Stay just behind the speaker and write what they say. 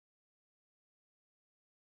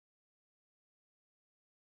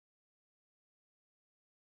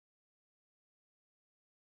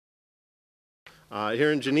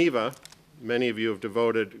Here in Geneva, many of you have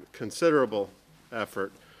devoted considerable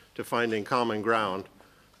effort to finding common ground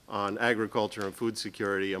on agriculture and food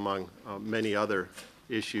security among many other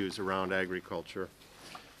issues around agriculture.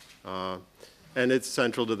 And it's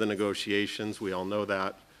central to the negotiations, we all know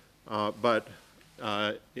that, but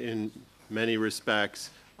in many respects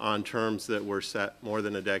on terms that were set more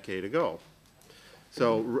than a decade ago.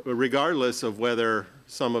 So regardless of whether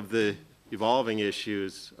some of the evolving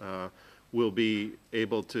issues will be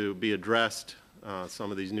able to be addressed,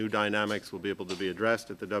 some of these new dynamics will be able to be addressed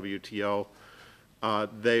at the WTO,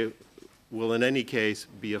 they will in any case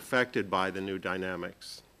be affected by the new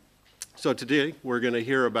dynamics. So today we're going to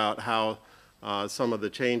hear about how some of the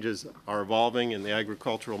changes are evolving in the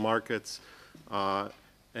agricultural markets,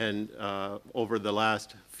 and over the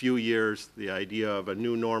last few years, the idea of a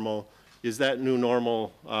new normal. Is that new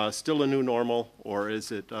normal still a new normal, or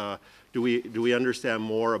is it, do we understand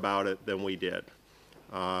more about it than we did?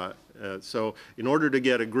 So in order to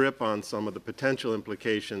get a grip on some of the potential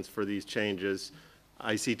implications for these changes,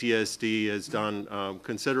 ICTSD has done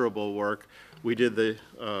considerable work. We did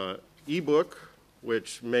the e-book,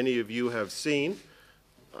 which many of you have seen,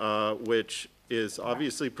 which is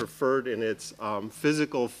obviously preferred in its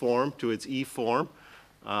physical form to its e-form.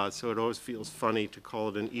 So it always feels funny to call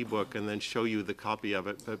it an e-book and then show you the copy of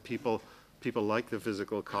it, but people like the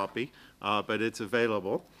physical copy, but it's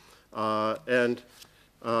available. And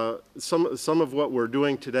some of what we're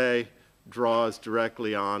doing today draws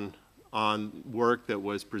directly on work that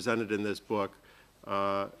was presented in this book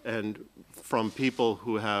and from people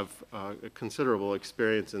who have considerable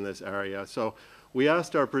experience in this area. So we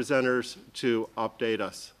asked our presenters to update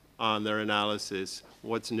us on their analysis,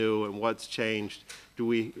 what's new and what's changed. Do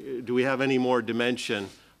we have any more dimension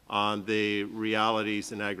on the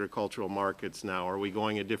realities in agricultural markets now? Are we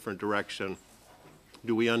going a different direction?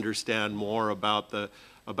 Do we understand more about the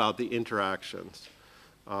interactions?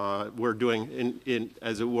 We're doing,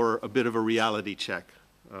 as it were, a bit of a reality check.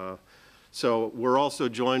 So we're also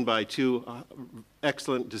joined by two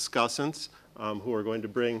excellent discussants who are going to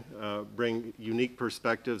bring unique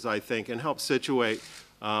perspectives, I think, and help situate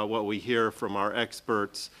what we hear from our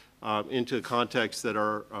experts into contexts that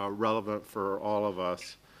are relevant for all of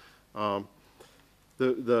us.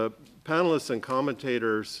 The panelists and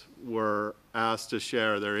commentators were asked to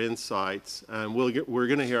share their insights, and we're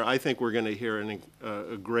going to hear, I think we're going to hear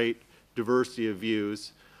a great diversity of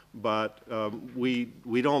views, but we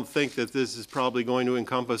don't think that this is probably going to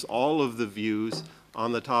encompass all of the views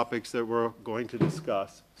on the topics that we're going to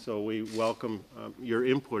discuss. So we welcome your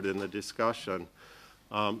input in the discussion.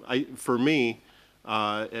 For me,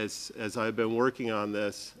 as I've been working on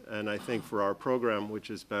this, and I think for our program, which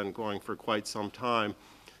has been going for quite some time,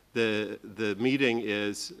 the meeting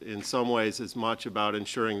is in some ways as much about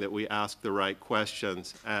ensuring that we ask the right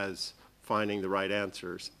questions as finding the right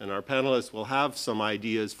answers. And our panelists will have some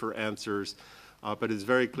ideas for answers, but it's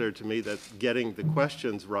very clear to me that getting the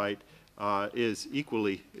questions right is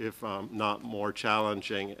equally, if not more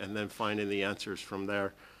challenging, and then finding the answers from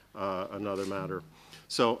there, another matter.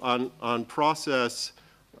 So on process,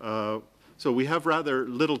 so we have rather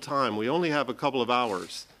little time. We only have a couple of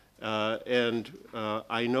hours. And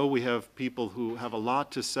I know we have people who have a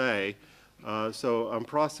lot to say. So on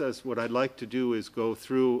process, what I'd like to do is go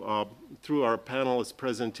through our panelists'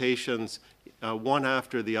 presentations, one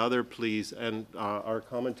after the other, please, and our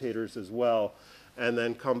commentators as well, and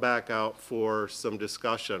then come back out for some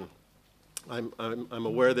discussion. I'm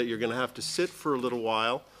aware that you're going to have to sit for a little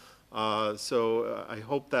while. So I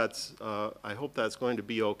hope that's going to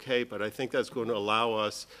be okay, but I think that's going to allow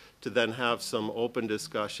us to then have some open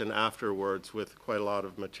discussion afterwards with quite a lot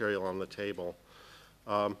of material on the table.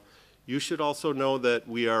 You should also know that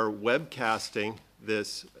we are webcasting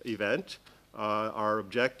this event. Our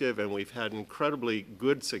objective, and we've had incredibly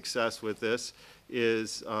good success with this,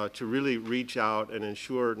 is to really reach out and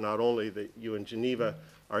ensure not only that you in Geneva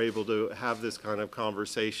are able to have this kind of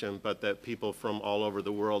conversation, but that people from all over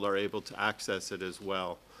the world are able to access it as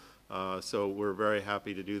well. So we're very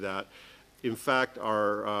happy to do that. In fact,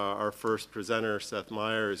 our first presenter, Seth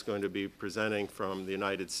Meyer, is going to be presenting from the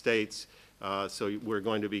United States. So we're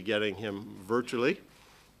going to be getting him virtually.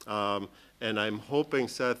 And I'm hoping,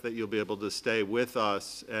 Seth, that you'll be able to stay with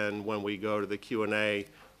us, and when we go to the Q&A,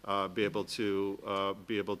 be able to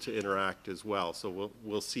interact as well. So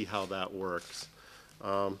we'll see how that works.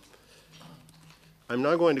 I'm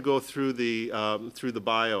now going to go through the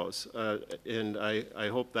bios, and I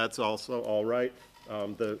hope that's also all right.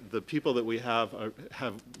 The people that we have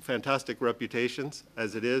fantastic reputations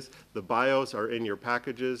as it is. The bios are in your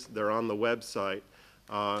packages. They're on the website.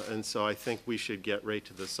 And so I think we should get right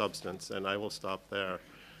to the substance, and I will stop there.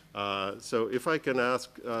 So if I can ask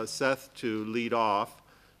Seth to lead off,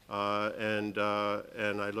 and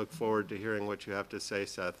I look forward to hearing what you have to say,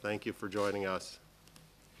 Seth. Thank you for joining us.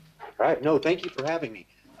 All right. No, thank you for having me.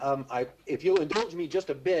 If you'll indulge me just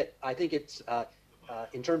a bit, I think it's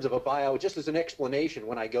in terms of a bio, just as an explanation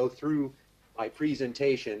when I go through my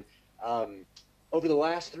presentation. Over the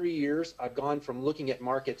last 3 years, I've gone from looking at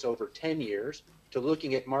markets over 10 years to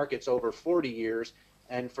looking at markets over 40 years.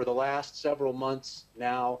 And for the last several months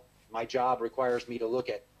now, my job requires me to look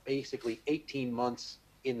at basically 18 months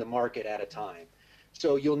in the market at a time.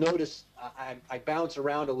 So you'll notice I bounce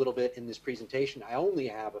around a little bit in this presentation. I only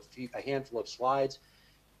have a handful of slides,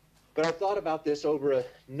 but I've thought about this over a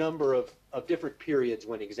number of different periods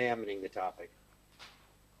when examining the topic.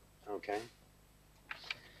 Okay.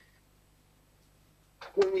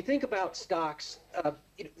 When we think about stocks,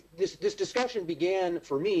 this discussion began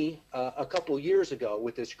for me a couple years ago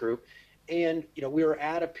with this group, and we were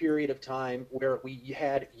at a period of time where we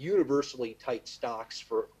had universally tight stocks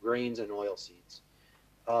for grains and oilseeds.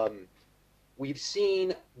 We've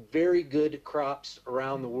seen very good crops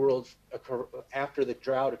around the world after the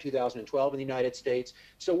drought of 2012 in the United States,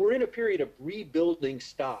 so we're in a period of rebuilding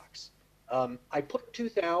stocks. I put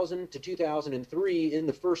 2000 to 2003 in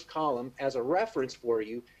the first column as a reference for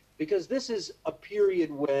you because this is a period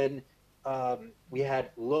when we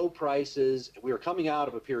had low prices. We were coming out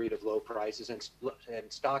of a period of low prices, and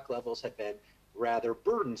stock levels had been rather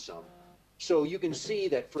burdensome. So you can see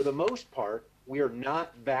that for the most part, we are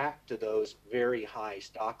not back to those very high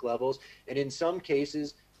stock levels. And in some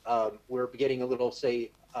cases, we're getting a little,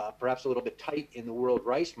 perhaps a little bit tight in the world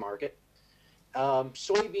rice market.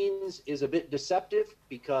 Soybeans is a bit deceptive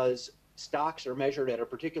because stocks are measured at a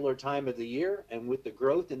particular time of the year, and with the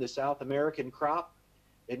growth in the South American crop,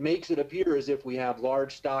 it makes it appear as if we have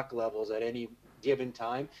large stock levels at any given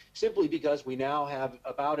time, simply because we now have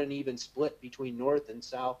about an even split between North and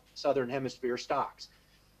Southern Hemisphere stocks.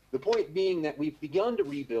 The point being that we've begun to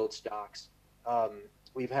rebuild stocks.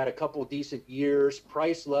 We've had a couple decent years,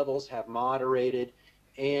 price levels have moderated,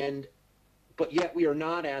 but yet we are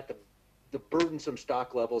not at the burdensome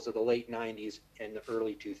stock levels of the late 90s and the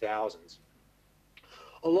early 2000s.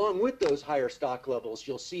 Along with those higher stock levels,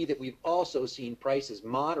 you'll see that we've also seen prices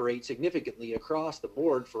moderate significantly across the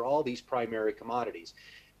board for all these primary commodities.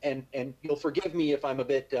 And you'll forgive me if I'm a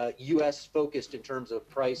bit U.S. focused in terms of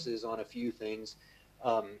prices on a few things,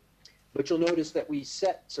 but you'll notice that we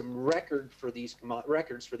set some records for these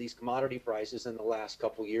commodity prices in the last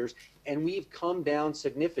couple years, and we've come down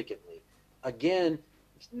significantly. Again,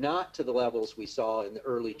 not to the levels we saw in the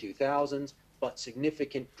early 2000s, but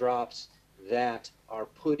significant drops that are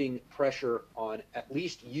putting pressure on at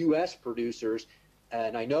least U.S. producers,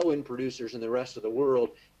 and I know in producers in the rest of the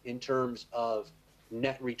world, in terms of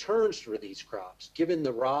net returns for these crops, given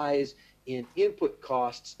the rise in input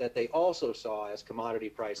costs that they also saw as commodity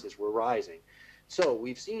prices were rising. So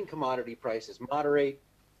we've seen commodity prices moderate.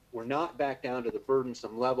 We're not back down to the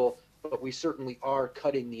burdensome level, but we certainly are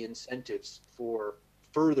cutting the incentives for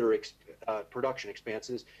further production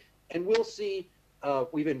expenses. And we'll see,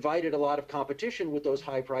 we've invited a lot of competition with those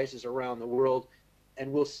high prices around the world,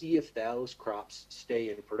 and we'll see if those crops stay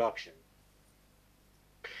in production.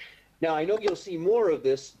 Now, I know you'll see more of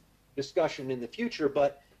this discussion in the future,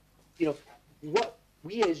 but what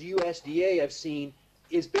we as USDA have seen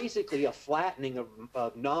is basically a flattening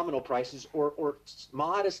of nominal prices or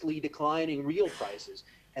modestly declining real prices.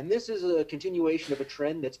 And this is a continuation of a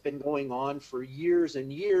trend that's been going on for years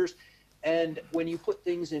and years. And when you put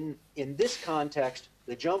things in this context,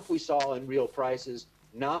 the jump we saw in real prices,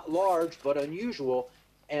 not large, but unusual,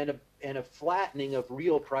 and a flattening of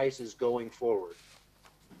real prices going forward.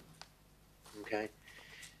 Okay.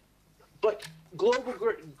 But global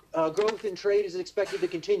growth in trade is expected to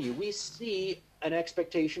continue. We see an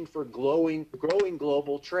expectation for growing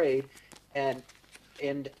global trade, and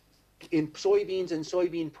in soybeans and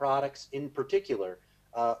soybean products in particular.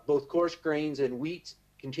 Both coarse grains and wheat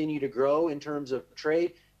continue to grow in terms of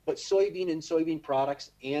trade, but soybean and soybean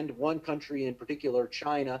products, and one country in particular,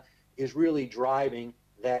 China, is really driving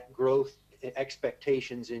that growth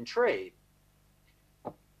expectations in trade.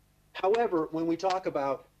 However, when we talk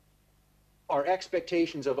about our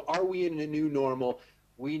expectations of are we in a new normal,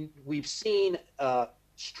 we've seen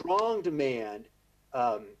strong demand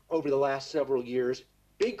over the last several years.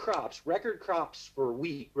 Big crops, record crops for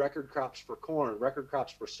wheat, record crops for corn, record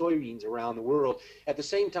crops for soybeans around the world. At the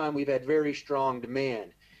same time, we've had very strong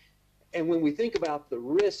demand. And when we think about the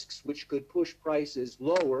risks which could push prices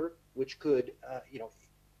lower, which could,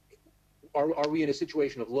 are we in a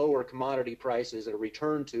situation of lower commodity prices and a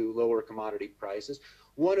return to lower commodity prices?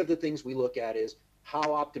 One of the things we look at is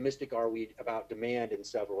how optimistic are we about demand in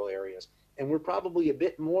several areas? And we're probably a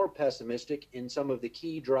bit more pessimistic in some of the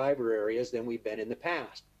key driver areas than we've been in the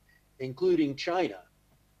past, including China,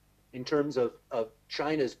 in terms of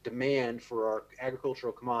China's demand for our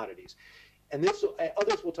agricultural commodities. And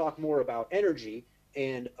others will talk more about energy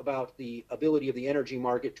and about the ability of the energy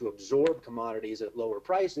market to absorb commodities at lower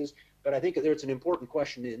prices. But I think there's an important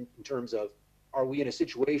question in terms of, are we in a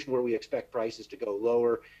situation where we expect prices to go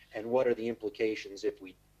lower, and what are the implications if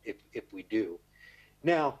we do?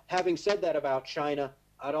 Now, having said that about China,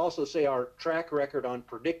 I'd also say our track record on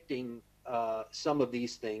predicting some of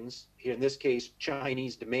these things, here in this case,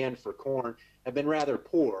 Chinese demand for corn, have been rather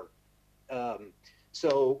poor.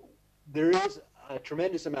 So there is a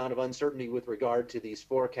tremendous amount of uncertainty with regard to these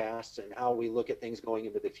forecasts and how we look at things going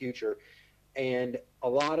into the future. And a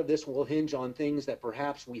lot of this will hinge on things that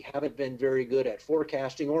perhaps we haven't been very good at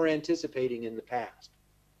forecasting or anticipating in the past.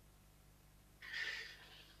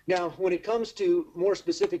 Now, when it comes to more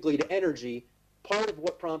specifically to energy, part of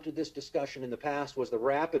what prompted this discussion in the past was the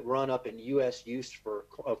rapid run-up in U.S. use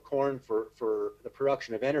of corn for the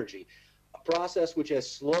production of energy, a process which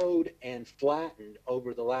has slowed and flattened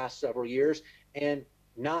over the last several years, and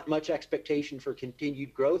not much expectation for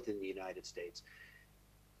continued growth in the United States.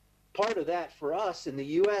 Part of that for us in the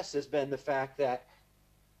U.S. has been the fact that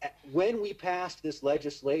when we passed this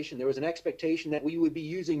legislation, there was an expectation that we would be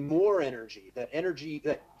using more energy,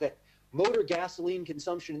 that motor gasoline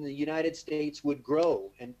consumption in the United States would grow.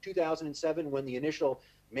 In 2007, when the initial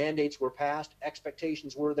mandates were passed,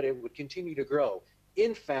 expectations were that it would continue to grow.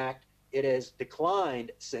 In fact, it has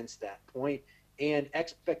declined since that point, and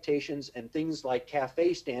expectations and things like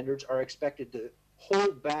CAFE standards are expected to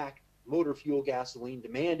hold back motor fuel gasoline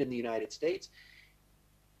demand in the United States.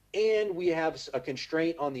 And we have a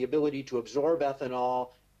constraint on the ability to absorb ethanol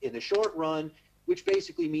in the short run, which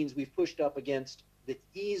basically means we've pushed up against the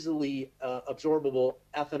easily absorbable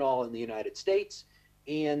ethanol in the United States.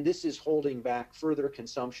 And this is holding back further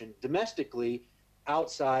consumption domestically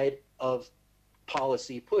outside of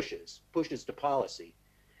policy pushes to policy.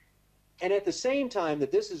 And at the same time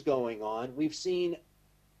that this is going on, we've seen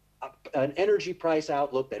an energy price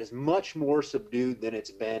outlook that is much more subdued than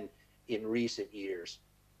it's been in recent years.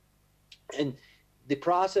 And the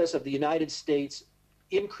process of the United States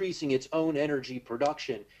increasing its own energy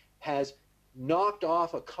production has knocked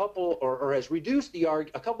off a couple, or has reduced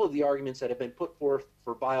a couple of the arguments that have been put forth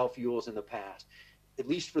for biofuels in the past, at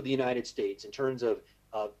least for the United States, in terms of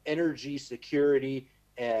energy security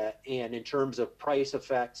and in terms of price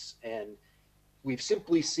effects. And we've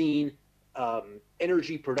simply seen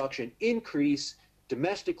energy production increase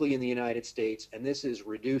domestically in the United States, and this has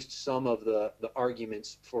reduced some of the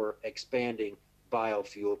arguments for expanding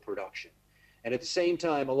biofuel production. And at the same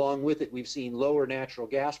time, along with it, we've seen lower natural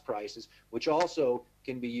gas prices, which also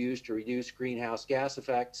can be used to reduce greenhouse gas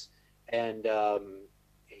effects and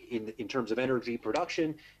in terms of energy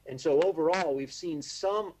production. And so overall, we've seen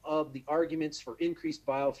some of the arguments for increased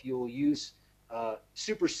biofuel use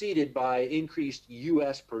superseded by increased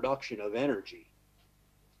U.S. production of energy.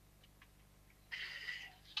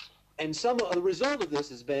 And the result of this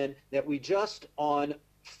has been that we just on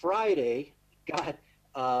Friday got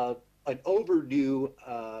an overdue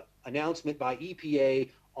announcement by EPA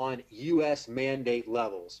on U.S. mandate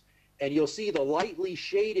levels. And you'll see the lightly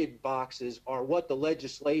shaded boxes are what the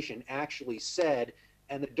legislation actually said,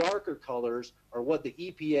 and the darker colors are what the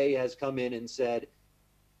EPA has come in and said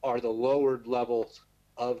are the lowered levels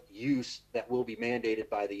of use that will be mandated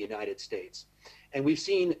by the United States. And we've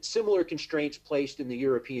seen similar constraints placed in the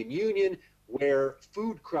European Union, where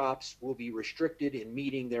food crops will be restricted in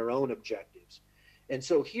meeting their own objectives. And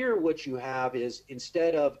so here what you have is,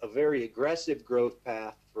 instead of a very aggressive growth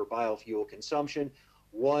path for biofuel consumption,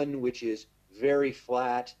 one which is very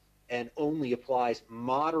flat and only applies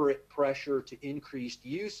moderate pressure to increased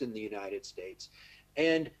use in the United States.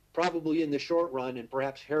 And probably in the short run, and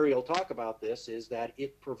perhaps Harry will talk about this, is that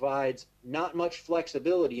it provides not much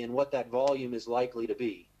flexibility in what that volume is likely to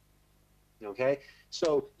be. Okay?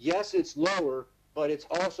 So yes, it's lower, but it's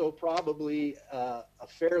also probably a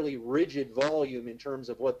fairly rigid volume in terms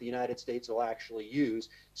of what the United States will actually use.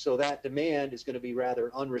 So that demand is going to be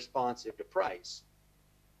rather unresponsive to price.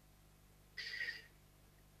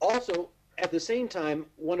 Also, at the same time,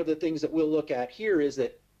 one of the things that we'll look at here is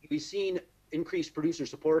that we've seen increased producer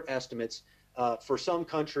support estimates for some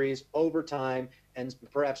countries over time, and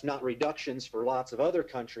perhaps not reductions for lots of other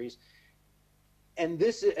countries. And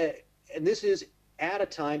this is at a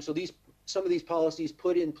time, so some of these policies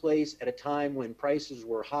put in place at a time when prices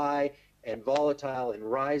were high and volatile and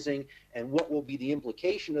rising, and what will be the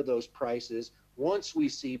implication of those prices once we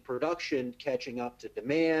see production catching up to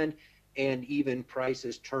demand and even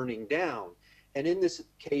prices turning down. And in this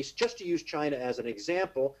case, just to use China as an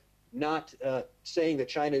example, not saying that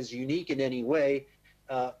China is unique in any way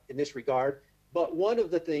in this regard, but one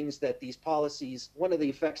of the things that these policies, one of the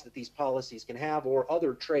effects that these policies can have, or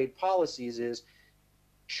other trade policies, is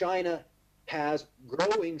China has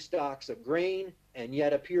growing stocks of grain and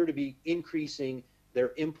yet appear to be increasing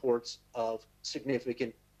their imports of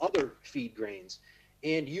significant other feed grains.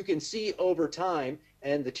 And you can see over time,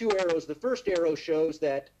 and the two arrows, the first arrow shows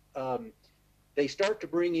that they start to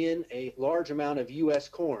bring in a large amount of U.S.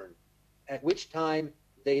 corn, at which time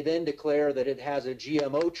they then declare that it has a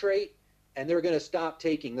GMO trait, and they're going to stop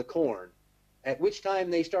taking the corn, at which time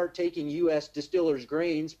they start taking U.S. distillers'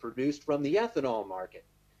 grains produced from the ethanol market.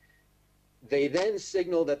 They then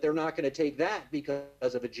signal that they're not going to take that because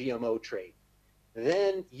of a GMO trait.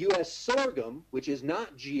 Then U.S. sorghum, which is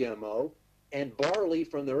not GMO, and barley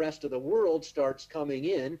from the rest of the world starts coming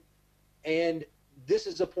in, and this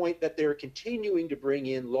is a point that they're continuing to bring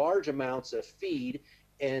in large amounts of feed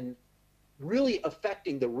and really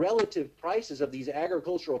affecting the relative prices of these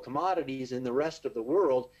agricultural commodities in the rest of the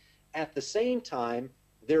world. At the same time,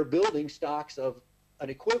 they're building stocks of an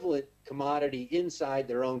equivalent commodity inside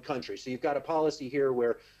their own country. So you've got a policy here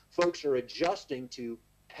where folks are adjusting to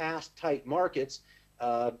past tight markets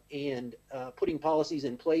and putting policies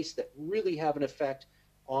in place that really have an effect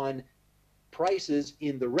on prices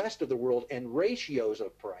in the rest of the world and ratios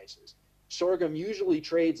of prices. Sorghum usually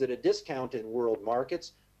trades at a discount in world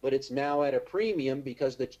markets, but it's now at a premium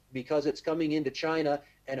because it's coming into China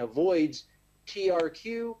and avoids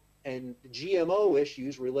TRQ and GMO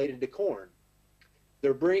issues related to corn.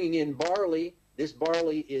 They're bringing in barley. This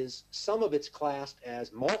barley is, some of it's classed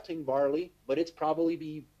as malting barley, but it's probably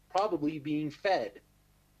being fed.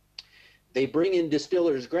 They bring in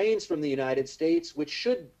distillers' grains from the United States, which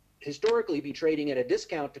should historically be trading at a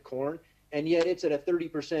discount to corn, and yet it's at a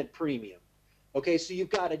 30% premium. Okay, so you've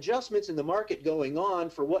got adjustments in the market going on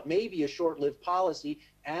for what may be a short-lived policy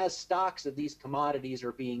as stocks of these commodities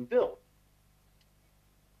are being built.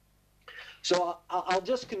 So I'll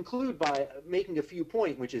just conclude by making a few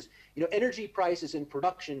points, which is, energy prices and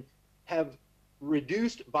production have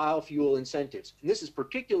reduced biofuel incentives. And this is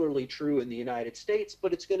particularly true in the United States,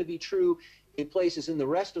 but it's going to be true in places in the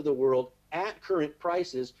rest of the world at current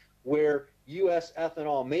prices where U.S.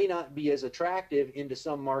 ethanol may not be as attractive into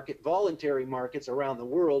some voluntary markets around the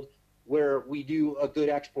world where we do a good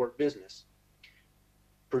export business.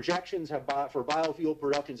 Projections for biofuel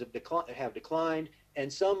productions have declined,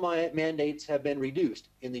 and some mandates have been reduced.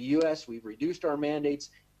 In the U.S., we've reduced our mandates.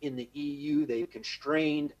 In the EU, they've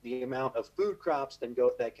constrained the amount of food crops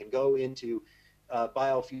that can go into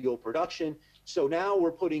biofuel production. So now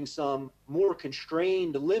we're putting some more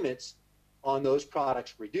constrained limits on those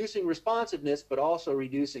products, reducing responsiveness, but also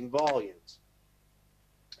reducing volumes.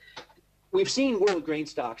 We've seen world grain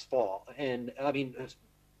stocks fall, and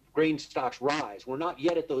grain stocks rise. We're not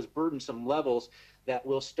yet at those burdensome levels that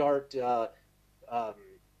will start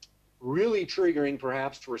really triggering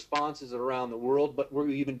perhaps responses around the world, but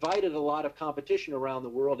we've invited a lot of competition around the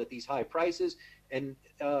world at these high prices, and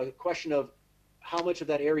question of how much of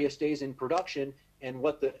that area stays in production and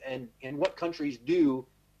what countries do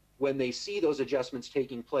when they see those adjustments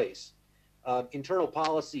taking place. Internal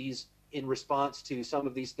policies in response to some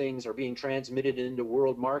of these things are being transmitted into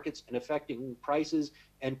world markets and affecting prices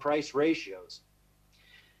and price ratios.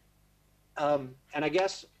 And I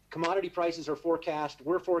guess commodity prices are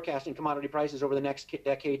we're forecasting commodity prices over the next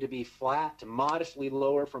decade to be flat to modestly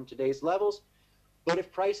lower from today's levels. But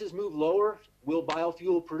if prices move lower, will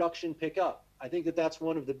biofuel production pick up? I think that's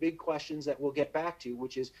one of the big questions that we'll get back to,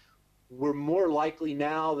 which is we're more likely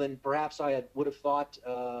now than perhaps I would have thought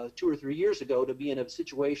 2 or 3 years ago to be in a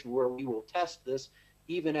situation where we will test this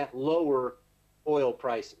even at lower oil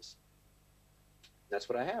prices. That's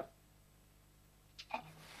what I have.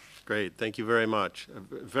 Great, thank you very much.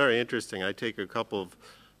 Very interesting. I take a couple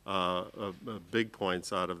of big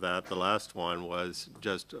points out of that. The last one was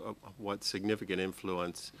just what significant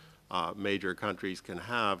influence major countries can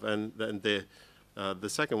have, and then the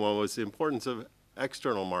second one was the importance of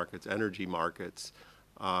external markets, energy markets.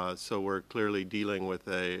 So we're clearly dealing with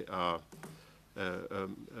a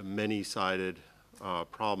many-sided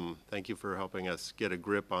problem. Thank you for helping us get a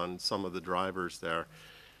grip on some of the drivers there.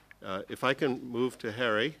 If I can move to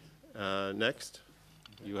Harry next.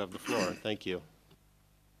 You have the floor. Thank you.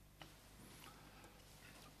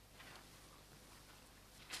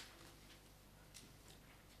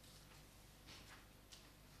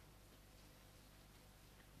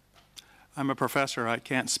 I'm a professor. I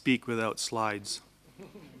can't speak without slides.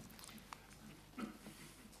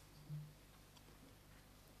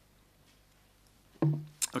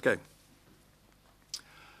 Okay.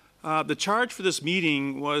 The charge for this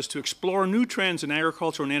meeting was to explore new trends in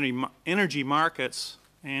agricultural and energy markets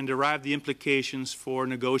and derive the implications for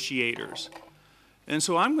negotiators. And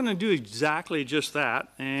so I'm going to do exactly just that.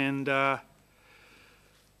 And I'm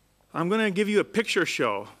going to give you a picture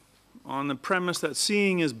show on the premise that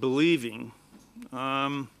seeing is believing.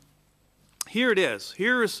 Here it is.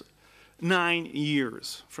 Here's 9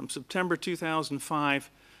 years, from September 2005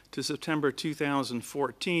 to September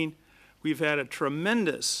 2014. We've had a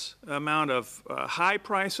tremendous amount of high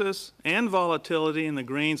prices and volatility in the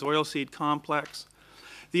grains oilseed complex.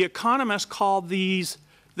 The economists called this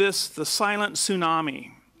the silent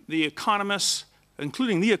tsunami. The economists,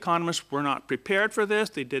 including the economists, were not prepared for this.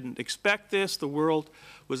 They didn't expect this. The world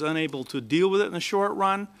was unable to deal with it in the short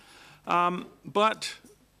run. But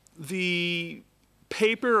the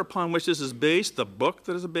paper upon which this is based, the book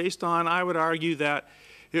that is based on, I would argue that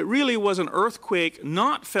it really was an earthquake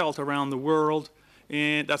not felt around the world,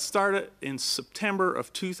 and that started in September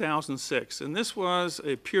of 2006. And this was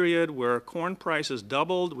a period where corn prices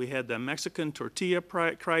doubled. We had the Mexican tortilla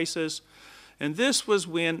crisis. And this was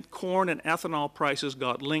when corn and ethanol prices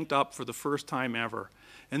got linked up for the first time ever.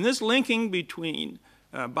 And this linking between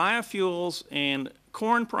biofuels and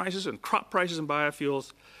corn prices and crop prices and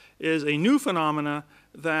biofuels is a new phenomena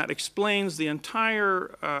that explains the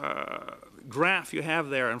entire graph you have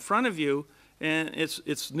there in front of you, and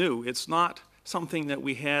it's new. It's not something that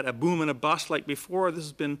we had a boom and a bust like before. This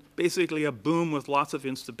has been basically a boom with lots of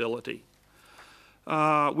instability.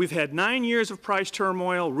 We've had 9 years of price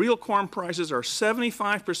turmoil. Real corn prices are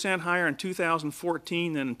 75% higher in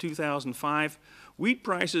 2014 than in 2005. Wheat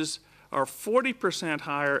prices are 40%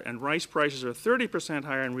 higher, and rice prices are 30%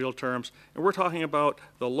 higher in real terms. And we're talking about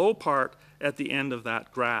the low part at the end of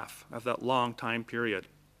that graph, of that long time period.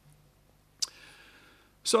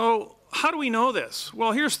 So how do we know this?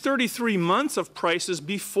 Well, here's 33 months of prices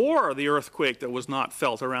before the earthquake that was not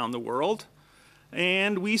felt around the world.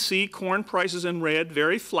 And we see corn prices in red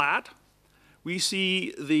very flat. We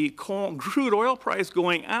see the crude oil price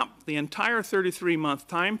going up the entire 33-month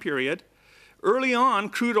time period. Early on,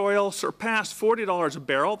 crude oil surpassed $40 a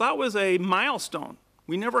barrel. That was a milestone.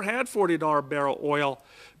 We never had $40 barrel oil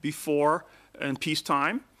before in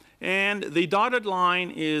peacetime. And the dotted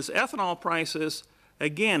line is ethanol prices,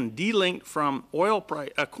 again, delinked from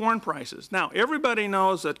corn prices. Now, everybody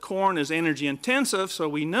knows that corn is energy intensive, so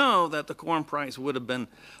we know that the corn price would have been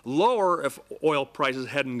lower if oil prices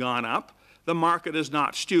hadn't gone up. The market is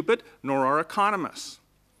not stupid, nor are economists.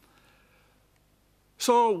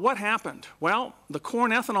 So what happened? Well, the corn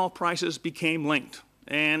ethanol prices became linked.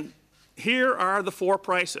 And here are the 4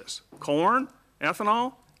 prices: corn,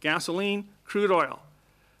 ethanol, gasoline, crude oil.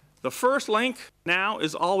 The first link now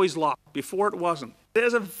is always locked. Before it wasn't.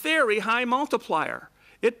 There's a very high multiplier.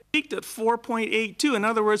 It peaked at 4.82. In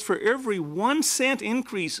other words, for every 1 cent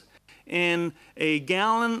increase in a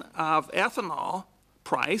gallon of ethanol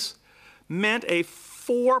price meant a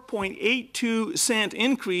 4.82 cent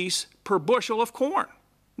increase per bushel of corn.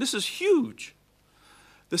 This is huge.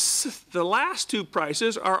 The last 2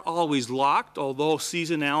 prices are always locked, although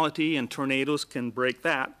seasonality and tornadoes can break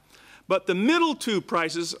that. But the middle 2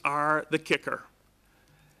 prices are the kicker.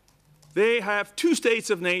 They have 2 states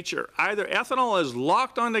of nature. Either ethanol is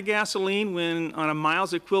locked onto gasoline when on a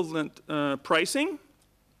miles equivalent pricing,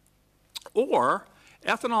 or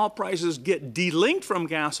ethanol prices get delinked from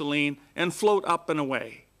gasoline and float up and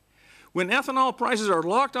away. When ethanol prices are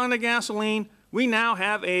locked onto gasoline, we now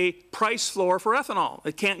have a price floor for ethanol.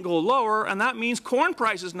 It can't go lower, and that means corn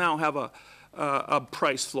prices now have a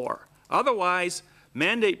price floor. Otherwise,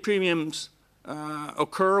 mandate premiums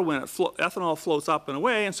occur when ethanol floats up and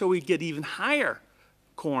away, and so we get even higher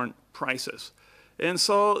corn prices. And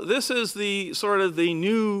so this is the sort of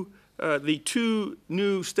the 2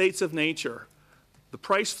 new states of nature: the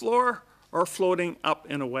price floor or floating up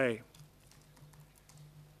and away.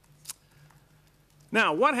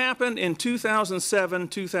 Now, what happened in 2007,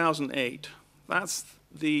 2008? That's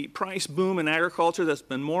the price boom in agriculture that's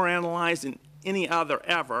been more analyzed than any other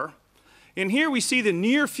ever. And here we see the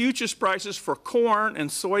near futures prices for corn and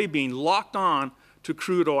soybean locked on to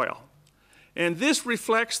crude oil. And this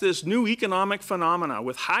reflects this new economic phenomena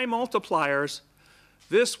with high multipliers.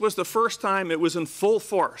 This was the first time it was in full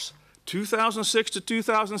force. 2006 to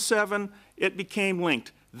 2007, it became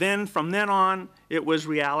linked. Then, from then on, it was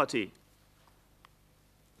reality.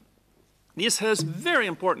 This has very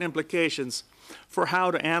important implications for how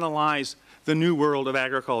to analyze the new world of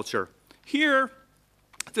agriculture. Here,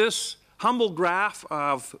 this humble graph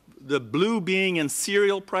of the blue being in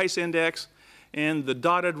cereal price index and the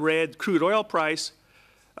dotted red crude oil price,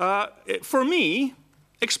 for me,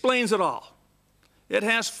 explains it all. It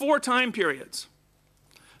has 4 time periods.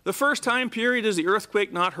 The first time period is the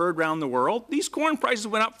earthquake not heard around the world. These corn prices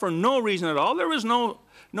went up for no reason at all. There was no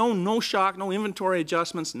shock, no inventory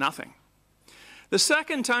adjustments, nothing. The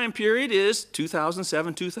second time period is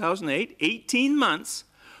 2007, 2008, 18 months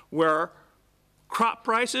where crop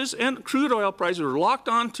prices and crude oil prices were locked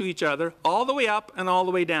onto each other all the way up and all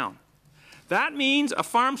the way down. That means a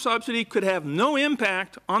farm subsidy could have no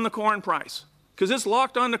impact on the corn price because it's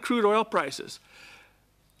locked on to crude oil prices.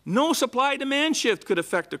 No supply-demand shift could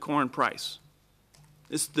affect the corn price.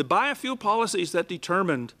 It's the biofuel policies that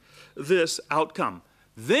determined this outcome.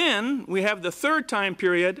 Then we have the third time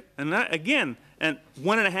period, and that, again, a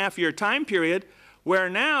 1.5-year time period, where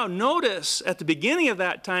now, notice, at the beginning of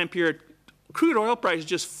that time period, crude oil prices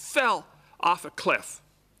just fell off a cliff.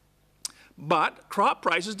 But crop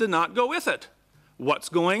prices did not go with it. What's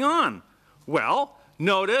going on? Well,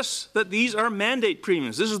 notice that these are mandate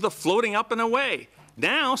premiums. This is the floating up and away.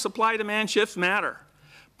 Now, supply-demand shifts matter.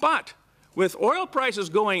 But with oil prices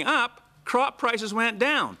going up, crop prices went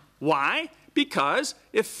down. Why? Because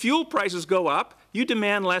if fuel prices go up, you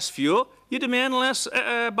demand less fuel, you demand less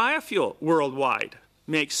biofuel worldwide.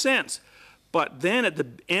 Makes sense. But then at the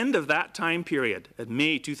end of that time period, at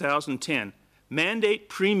May 2010, mandate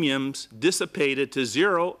premiums dissipated to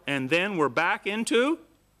 0, and then we're back into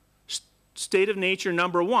state of nature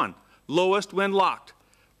number 1, lowest when locked.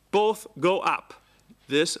 Both go up.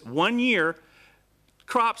 This 1 year,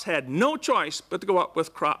 crops had no choice but to go up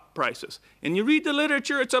with crop prices. And you read the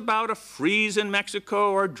literature, it's about a freeze in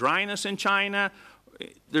Mexico or dryness in China.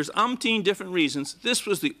 There's umpteen different reasons. This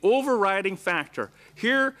was the overriding factor.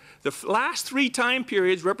 Here, the last 3 time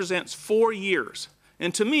periods represents 4 years.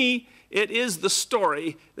 And to me, it is the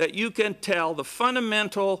story that you can tell, the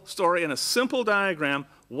fundamental story in a simple diagram,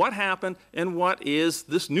 what happened and what is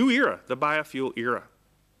this new era, the biofuel era.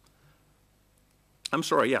 I'm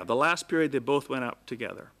sorry, yeah, the last period they both went up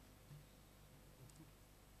together.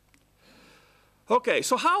 Okay,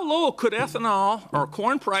 so how low could ethanol or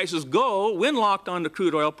corn prices go when locked onto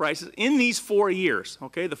crude oil prices in these 4 years?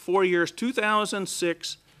 Okay, the 4 years,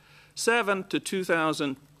 2006-7 to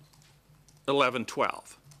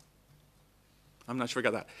 2011-12. I'm not sure I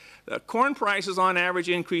got that. The corn prices on average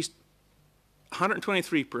increased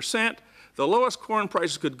 123%. The lowest corn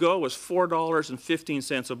prices could go was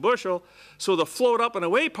 $4.15 a bushel. So the float up and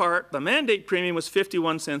away part, the mandate premium, was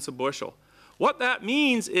 51 cents a bushel. What that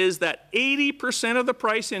means is that 80% of the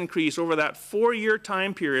price increase over that 4-year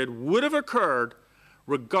time period would have occurred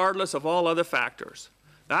regardless of all other factors.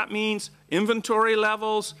 That means inventory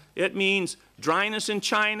levels, it means dryness in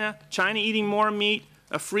China, China eating more meat,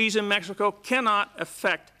 a freeze in Mexico cannot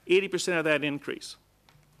affect 80% of that increase.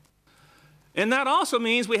 And that also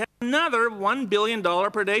means we have another $1 billion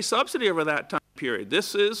per day subsidy over that time period.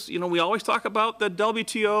 This is, you know, we always talk about the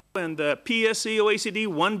WTO and the PSC, OECD,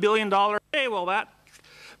 $1 billion a day. Well, that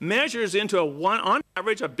measures into on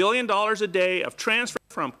average, $1 billion a day of transfer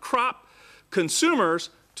from crop consumers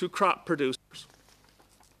to crop producers.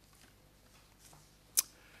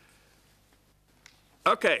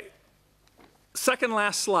 Okay, second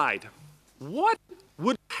last slide. What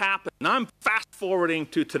would happen? Now I'm fast forwarding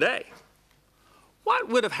to today. What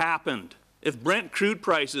would have happened if Brent crude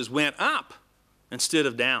prices went up instead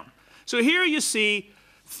of down? So here you see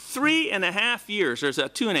 3.5 years, there's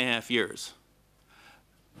 2.5 years,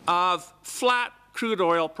 of flat crude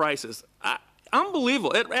oil prices.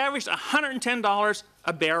 Unbelievable. It averaged $110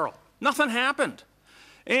 a barrel. Nothing happened.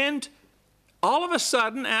 And all of a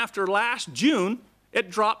sudden, after last June,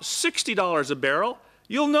 it dropped $60 a barrel.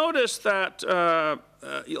 You'll notice that,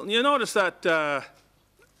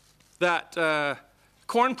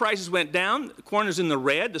 corn prices went down. Corn is in the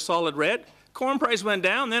red, the solid red. Corn price went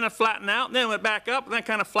down, then it flattened out, and then it went back up, and then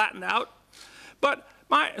kind of flattened out. But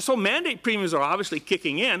so mandate premiums are obviously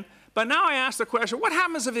kicking in. But now I ask the question, what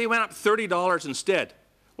happens if they went up $30 instead?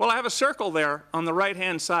 Well, I have a circle there on the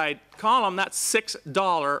right-hand side column. That's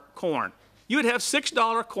 $6 corn. You would have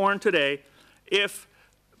 $6 corn today if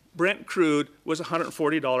Brent crude was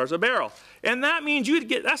 $140 a barrel. And that means you'd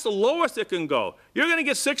get, that's the lowest it can go. You're going to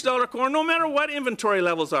get $6 corn no matter what inventory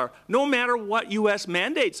levels are, no matter what U.S.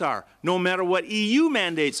 mandates are, no matter what EU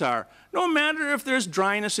mandates are, no matter if there's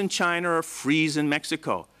dryness in China or freeze in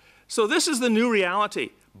Mexico. So this is the new reality.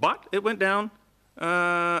 But it went down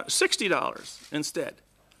 $60 instead.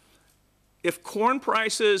 If corn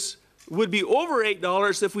prices would be over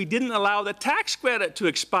 $8 if we didn't allow the tax credit to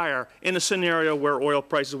expire in a scenario where oil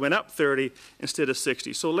prices went up 30 instead of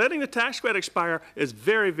 60. So letting the tax credit expire is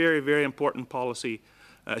very, very, very important policy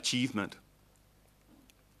achievement.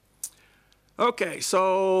 Okay,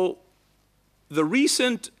 so the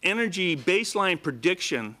recent energy baseline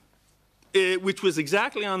prediction, which was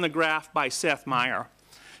exactly on the graph by Seth Meyer,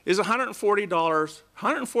 is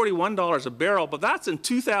 $141 a barrel, but that's in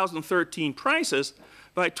 2013 prices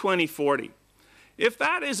by 2040. If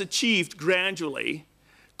that is achieved gradually,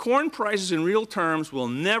 corn prices in real terms will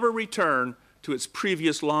never return to its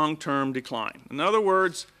previous long-term decline. In other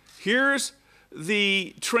words, here's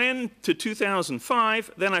the trend to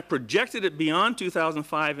 2005, then I projected it beyond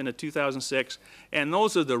 2005 into 2006, and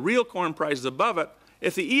those are the real corn prices above it.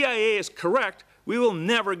 If the EIA is correct, we will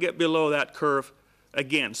never get below that curve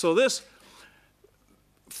again. So this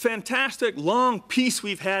fantastic long piece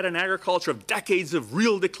we've had in agriculture of decades of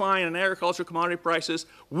real decline in agricultural commodity prices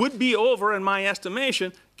would be over, in my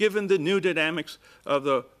estimation, given the new dynamics of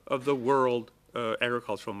the world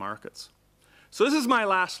agricultural markets. So this is my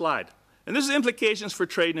last slide. And this is implications for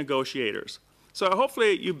trade negotiators. So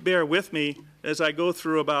hopefully you bear with me as I go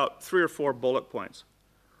through about 3 or 4 bullet points.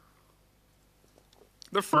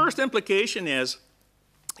 The first implication is,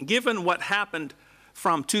 given what happened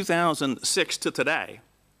from 2006 to today,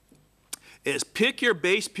 is pick your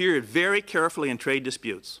base period very carefully in trade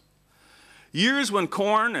disputes. Years when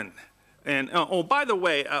corn oh, by the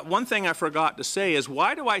way, one thing I forgot to say is,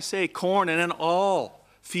 why do I say corn and then all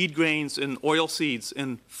feed grains and oil seeds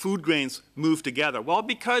and food grains move together? Well,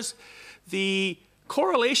 because the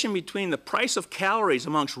correlation between the price of calories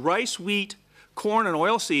amongst rice, wheat, corn, and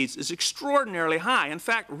oil seeds is extraordinarily high. In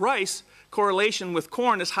fact, rice correlation with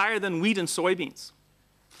corn is higher than wheat and soybeans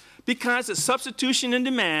because it's substitution in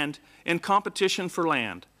demand and competition for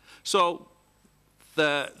land. So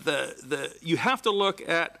you have to look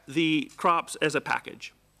at the crops as a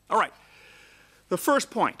package. All right, the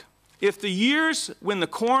first point. If the years when the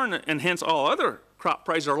corn and hence all other crop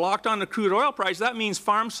prices are locked on the crude oil price, that means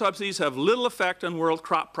farm subsidies have little effect on world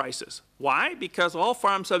crop prices. Why? Because all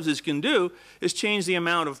farm subsidies can do is change the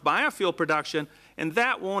amount of biofuel production, and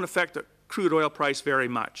that won't affect the crude oil price very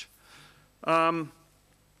much.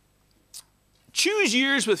 Choose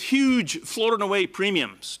years with huge floating away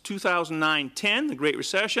premiums. 2009-10, the Great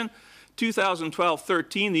Recession.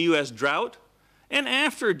 2012-13, the U.S. drought. And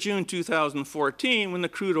after June 2014, when the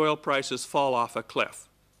crude oil prices fall off a cliff.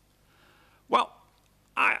 Well,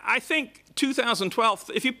 I think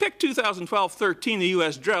 2012, if you pick 2012-13, the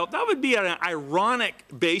U.S. drought, that would be an ironic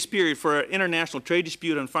base period for an international trade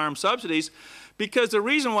dispute on farm subsidies, because the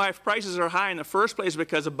reason why prices are high in the first place is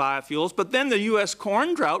because of biofuels, but then the U.S.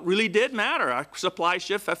 corn drought really did matter. A supply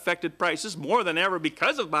shift affected prices more than ever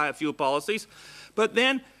because of biofuel policies, but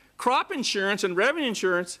then crop insurance and revenue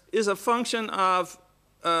insurance is a function of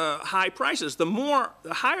high prices. The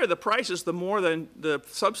higher the prices, the more the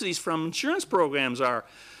subsidies from insurance programs are.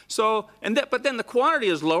 So, but then the quantity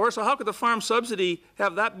is lower, so how could the farm subsidy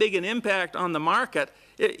have that big an impact on the market?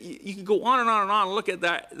 You can go on and on and on and look at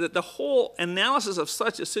that. The whole analysis of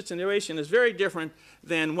such a situation is very different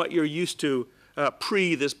than what you're used to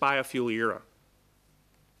pre this biofuel era.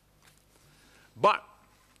 But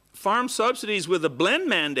farm subsidies with a blend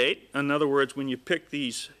mandate, in other words, when you pick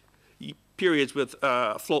these periods with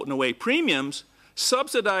floating away premiums,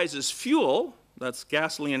 subsidizes fuel, that's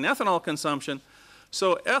gasoline and ethanol consumption,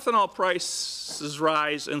 so ethanol prices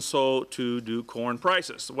rise and so too do corn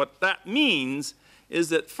prices. What that means is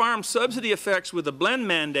that farm subsidy effects with the blend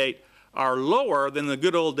mandate are lower than the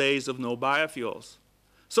good old days of no biofuels.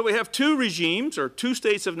 So we have 2 regimes, or 2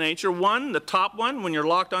 states of nature. One, the top one, when you're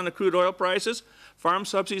locked on to crude oil prices, farm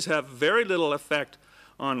subsidies have very little effect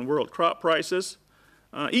on world crop prices.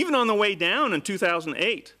 Even on the way down in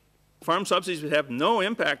 2008, farm subsidies would have no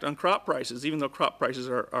impact on crop prices, even though crop prices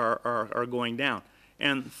are going down.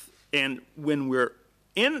 And when we're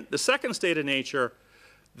in the second state of nature,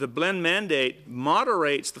 the blend mandate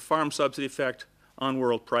moderates the farm subsidy effect on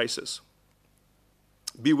world prices.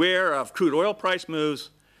 Beware of crude oil price moves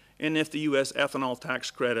and if the U.S. ethanol tax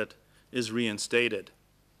credit is reinstated.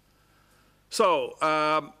 So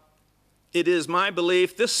it is my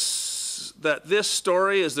belief that this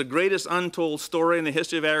story is the greatest untold story in the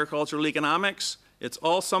history of agricultural economics. It's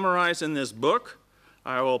all summarized in this book.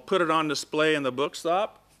 I will put it on display in the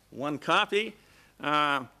bookstop. 1 copy.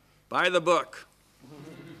 Buy the book.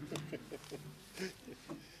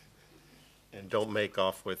 And don't make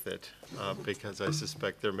off with it, because I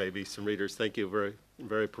suspect there may be some readers. Thank you, very,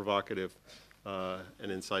 very provocative and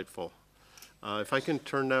insightful. If I can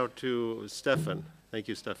turn now to Stefan, Thank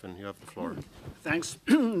you, Stefan. You have the floor. Thanks,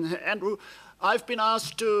 Andrew. I've been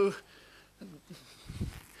asked to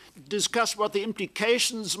discuss what the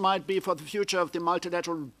implications might be for the future of the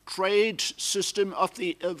multilateral trade system of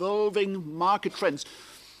the evolving market trends.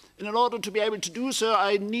 And in order to be able to do so,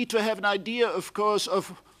 I need to have an idea, of course,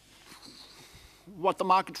 of what the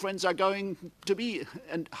market trends are going to be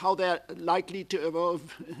and how they're likely to evolve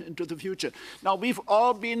into the future. Now, we've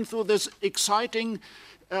all been through this exciting,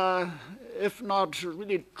 if not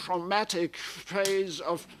really traumatic phase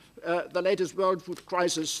of the latest world food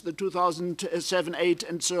crisis, the 2007-8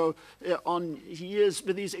 and so on years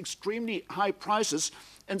with these extremely high prices.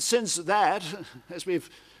 And since that, as we've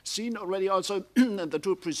seen already also in the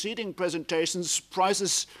two preceding presentations,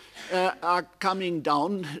 prices are coming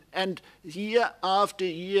down, and year after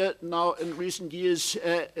year now in recent years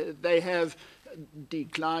they have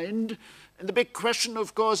declined. And the big question,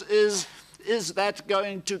 of course, is that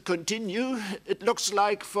going to continue? It looks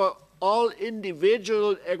like for all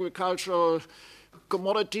individual agricultural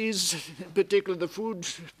commodities, particularly the food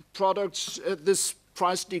products, this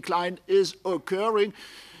price decline is occurring.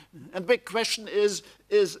 And the big question is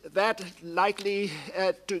that likely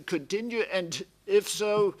to continue? And if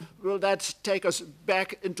so, will that take us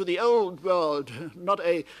back into the old world, not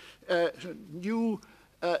a new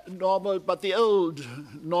normal, but the old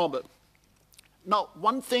normal? Now,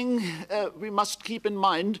 one thing we must keep in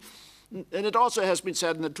mind, and it also has been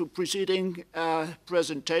said in the two preceding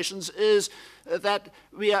presentations, is that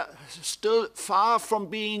we are still far from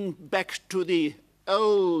being back to the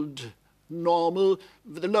old normal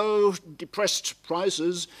with the low, depressed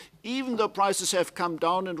prices. Even though prices have come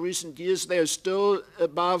down in recent years, they are still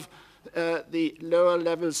above the lower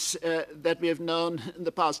levels that we have known in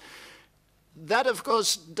the past. That, of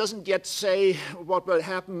course, doesn't yet say what will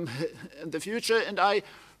happen in the future, and I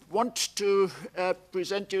want to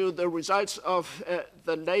present you the results of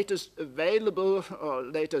the latest available or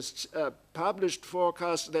latest published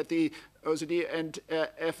forecast that the OECD and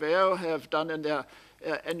FAO have done in their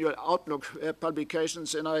annual outlook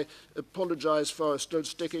publications, and I apologize for still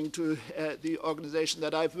sticking to the organization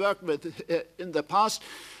that I've worked with in the past.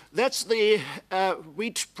 That's the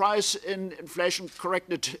wheat price in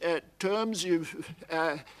inflation-corrected terms. You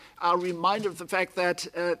are reminded of the fact that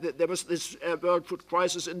there was this world food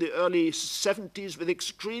crisis in the early 70s with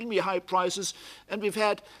extremely high prices, and we've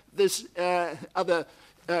had this other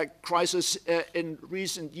crisis in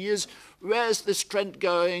recent years. Where is this trend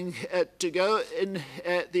going to go? In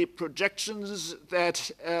the projections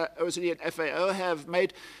that OECD and FAO have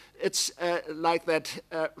made, it's like that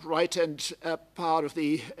right-hand part of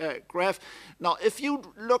the graph. Now, if you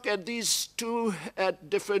look at these two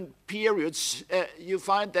different periods, you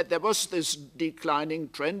find that there was this declining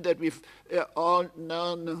trend that we've all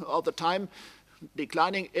known all the time,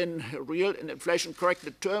 declining in real and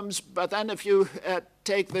inflation-corrected terms. But then if you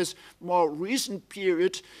take this more recent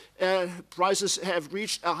period, prices have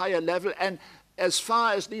reached a higher level. And as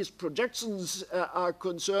far as these projections are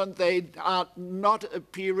concerned, they are not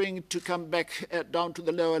appearing to come back down to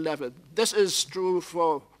the lower level. This is true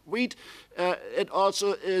for wheat. It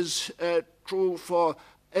also is true for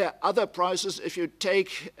other prices. If you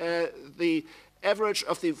take the average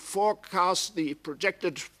of the forecast, the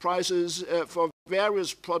projected prices for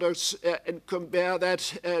various products and compare that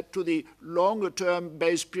to the longer-term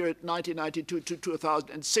base period 1992 to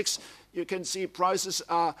 2006, you can see prices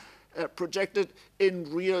are projected in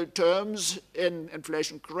real terms, in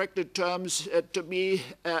inflation-corrected terms, to be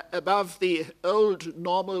above the old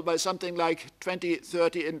normal by something like 20,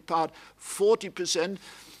 30, in part 40%.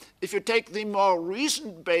 If you take the more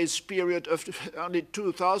recent base period of only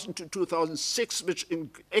 2000 to 2006, which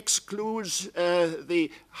excludes the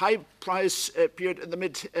high price period in the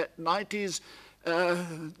mid-90s,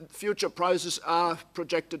 future prices are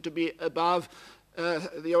projected to be above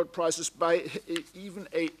the old prices by even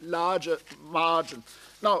a larger margin.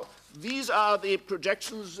 Now, these are the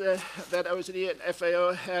projections that OECD and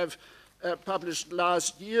FAO have published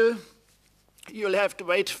last year. You'll have to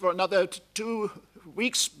wait for another 2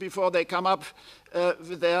 weeks before they come up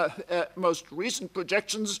with their most recent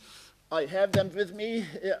projections. I have them with me.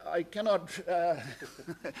 I cannot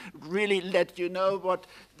really let you know what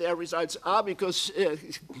their results are because,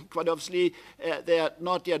 quite obviously, they are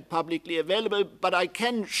not yet publicly available. But I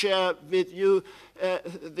can share with you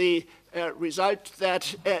the result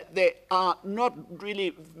that they are not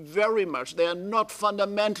really very much. They are not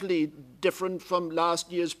fundamentally different from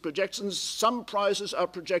last year's projections. Some prices are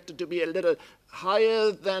projected to be a little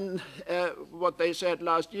higher than what they said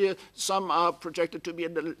last year. Some are projected to be a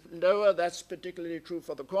little lower. That's particularly true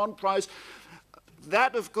for the corn price.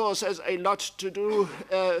 That, of course, has a lot to do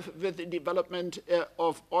with the development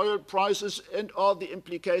of oil prices and all the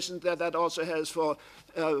implications that that also has for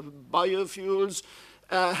biofuels.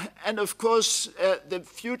 And of course, the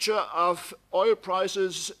future of oil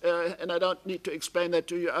prices, and I don't need to explain that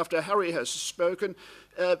to you after Harry has spoken,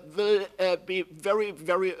 will be very,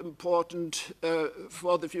 very important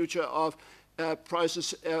for the future of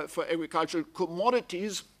prices for agricultural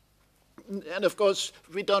commodities. And of course,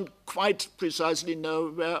 we don't quite precisely know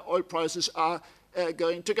where oil prices are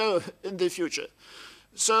going to go in the future.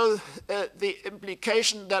 So the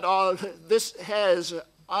implication that all this has,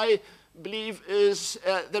 I believe, is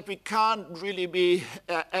that we can't really be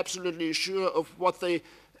absolutely sure of what the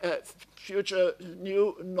future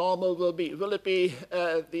new normal will be. Will it be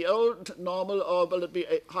the old normal, or will it be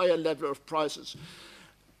a higher level of prices?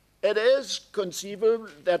 It is conceivable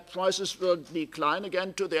that prices will decline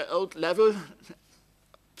again to their old level.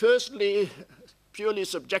 Personally, purely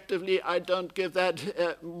subjectively, I don't give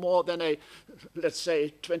that more than a, let's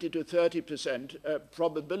say, 20 to 30%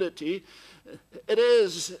 probability. It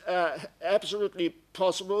is absolutely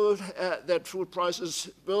possible that food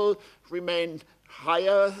prices will remain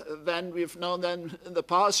higher than we've known them in the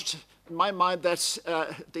past. In my mind, that's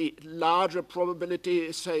the larger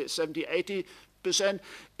probability, say 70, 80%.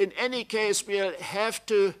 In any case, we'll have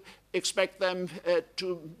to expect them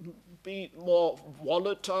to be more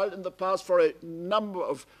volatile in the past for a number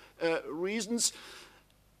of reasons.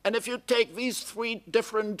 And if you take these three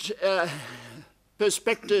different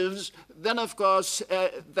perspectives, then of course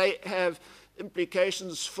they have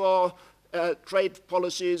implications for trade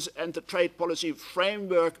policies and the trade policy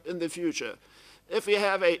framework in the future. If we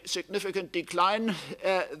have a significant decline,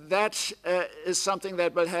 that is something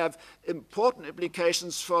that will have important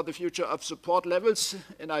implications for the future of support levels,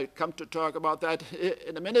 and I'll come to talk about that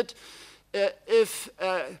in a minute. If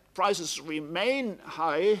prices remain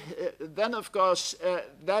high, then of course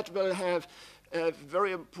that will have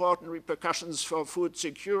very important repercussions for food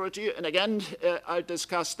security, and again I'll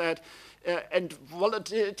discuss that. And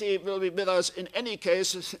volatility will be with us in any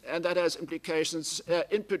case, and that has implications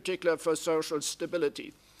in particular for social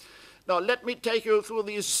stability. Now, let me take you through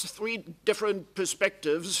these three different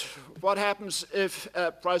perspectives. What happens if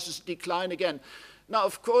prices decline again? Now,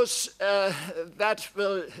 of course, that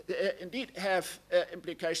will indeed have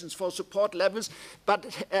implications for support levels, but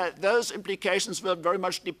those implications will very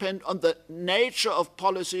much depend on the nature of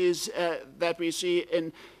policies that we see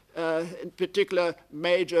in particular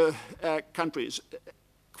major countries.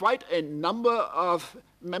 Quite a number of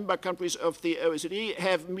member countries of the OECD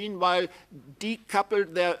have meanwhile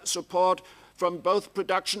decoupled their support from both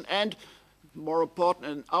production and, more important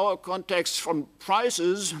in our context, from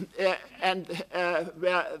prices, and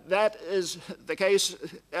where that is the case,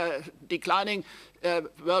 declining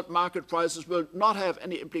world market prices will not have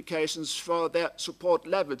any implications for their support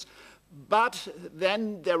levels. But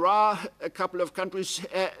then there are a couple of countries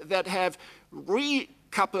that have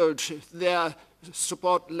recoupled their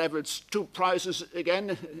support levels to prices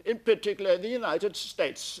again, in particular the United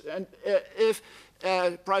States. And if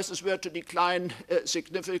prices were to decline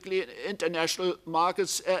significantly in international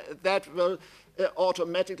markets, that will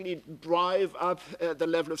automatically drive up the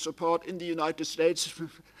level of support in the United States.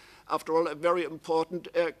 After all, a very important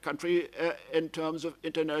country in terms of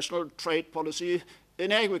international trade policy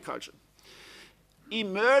in agriculture.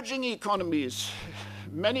 Emerging economies,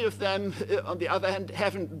 many of them, on the other hand,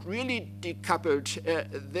 haven't really decoupled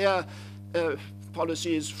their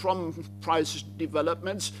policies from price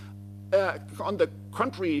developments. On the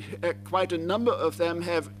contrary, quite a number of them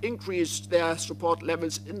have increased their support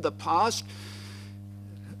levels in the past.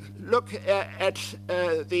 Look at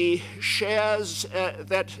the shares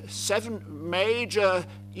that 7 major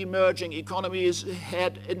emerging economies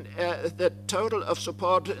had in the total of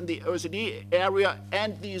support in the OECD area,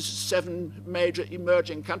 and these 7 major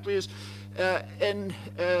emerging countries in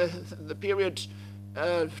the period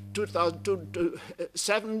 2002 to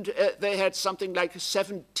 2007, they had something like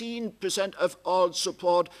 17% of all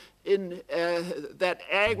support in that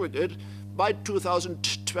aggregate. By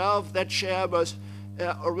 2012, that share was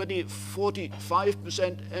already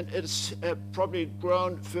 45%, and it's probably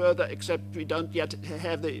grown further, except we don't yet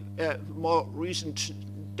have the more recent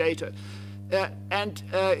data. And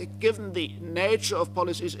given the nature of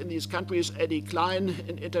policies in these countries, a decline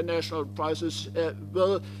in international prices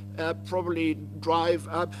will probably drive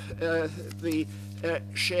up the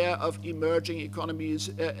share of emerging economies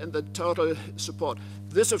in the total support.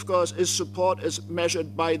 This, of course, is support as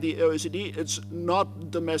measured by the OECD. It's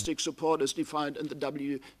not domestic support as defined in the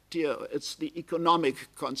WTO. It's the economic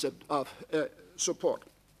concept of support.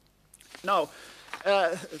 Now,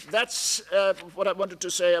 that's what I wanted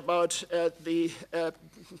to say about the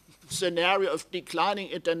scenario of declining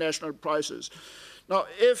international prices. Now,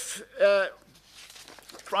 if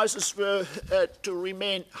prices were to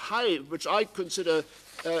remain high, which I consider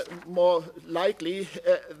more likely,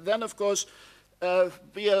 then of course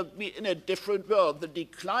we are in a different world. The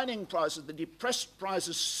declining prices, the depressed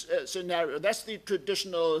prices scenario, that's the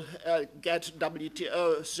traditional GATT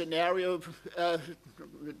WTO scenario,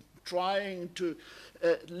 trying to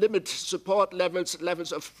limit support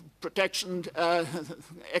levels of protection,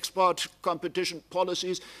 export competition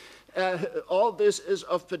policies. All this is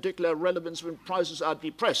of particular relevance when prices are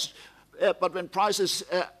depressed. But when prices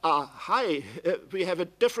are high, we have a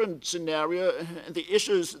different scenario. And the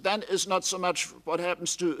issue then is not so much what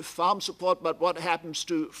happens to farm support, but what happens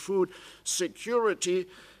to food security.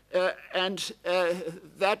 And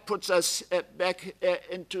that puts us back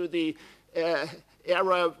into the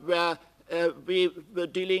era where we were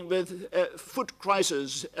dealing with food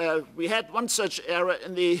crisis. We had one such era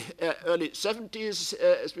in the early 70s,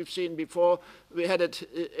 as we've seen before. We had it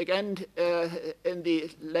again in the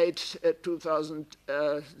late 2000,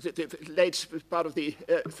 the late part of the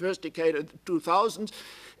first decade of the 2000s.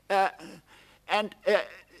 And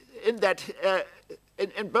in that,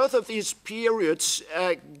 in both of these periods,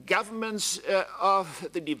 governments of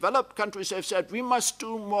the developed countries have said we must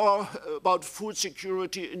do more about food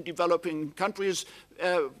security in developing countries.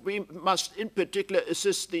 We must in particular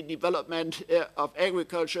assist the development of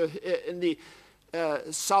agriculture in the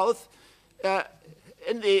South.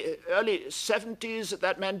 In the early 70s,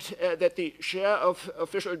 that meant that the share of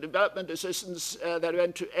official development assistance that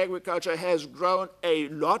went to agriculture has grown a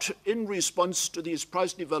lot in response to these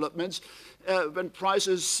price developments. When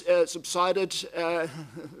prices subsided,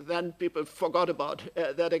 then people forgot about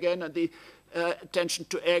that again, and the attention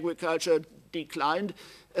to agriculture declined.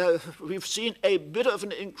 We've seen a bit of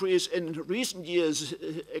an increase in recent years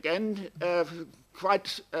again,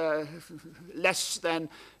 quite less than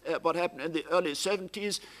what happened in the early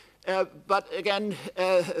 70s. But again,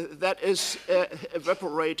 that is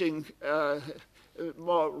evaporating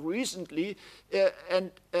more recently,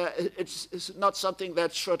 and it's not something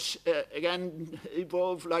that should again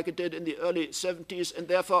evolve like it did in the early 70s, and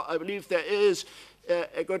therefore I believe there is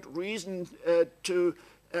a good reason to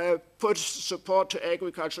put support to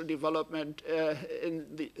agricultural development in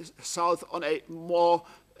the South on a more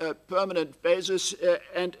permanent basis,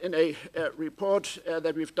 and in a report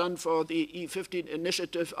that we've done for the E15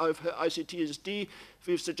 initiative of ICTSD,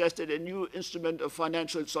 we've suggested a new instrument of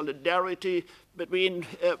financial solidarity between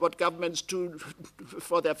what governments do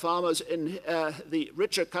for their farmers in the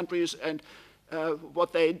richer countries and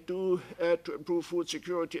what they do to improve food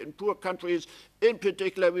security in poor countries. In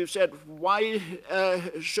particular, we've said, why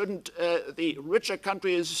shouldn't the richer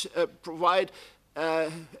countries provide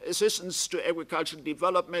assistance to agricultural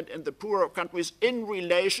development in the poorer countries in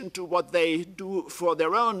relation to what they do for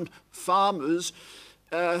their own farmers?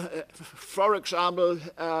 For example,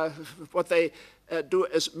 what they do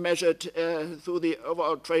is measured through the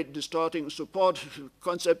overall trade distorting support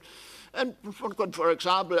concept. And one could, for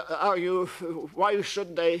example, argue, why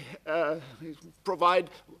shouldn't they provide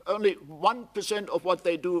only 1% of what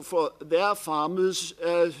they do for their farmers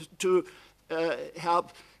to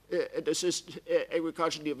help and assist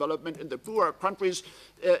agricultural development in the poorer countries?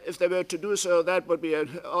 If they were to do so, that would be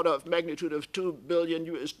an order of magnitude of $2 billion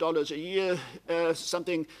a year,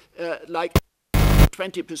 something like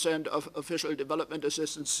 20% of official development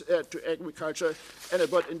assistance to agriculture, and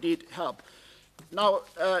it would indeed help. Now,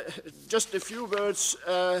 just a few words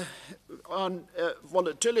on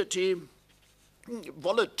volatility.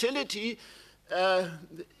 Volatility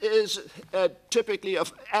is typically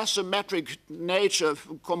of asymmetric nature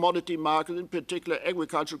for commodity markets, in particular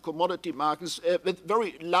agricultural commodity markets, with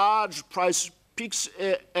very large price peaks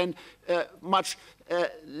and much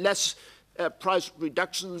less price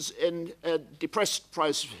reductions in depressed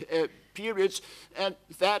price periods. And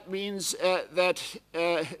that means that,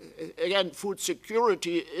 again, food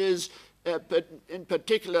security is in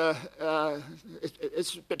particular,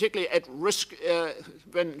 it's particularly at risk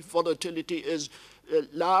when volatility is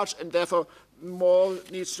large, and therefore more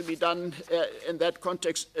needs to be done in that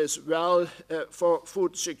context as well for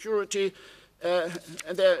food security. And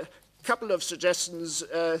there are a couple of suggestions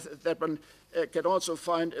that one can also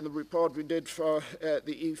find in the report we did for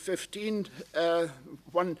the E15.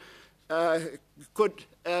 One could,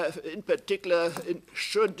 in particular,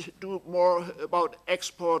 should do more about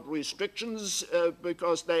export restrictions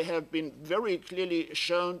because they have been very clearly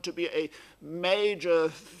shown to be a major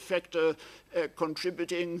factor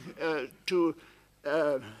contributing to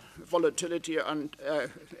volatility on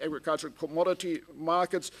agricultural commodity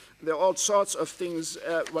markets. There are all sorts of things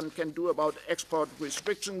one can do about export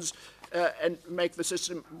restrictions and make the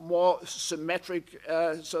system more symmetric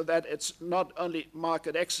so that it's not only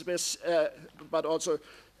market access but also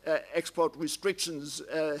export restrictions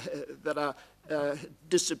that are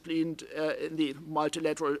disciplined in the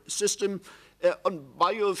multilateral system. On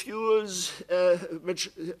biofuels,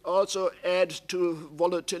 which also add to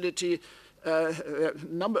volatility, a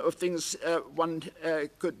number of things one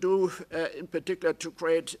could do, in particular to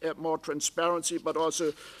create more transparency, but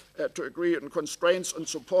also to agree on constraints on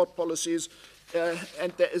support policies.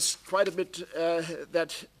 And there is quite a bit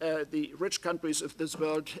that the rich countries of this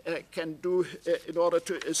world can do in order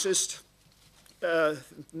to assist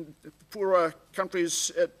poorer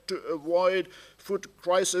countries to avoid food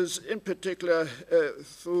crisis, in particular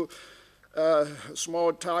through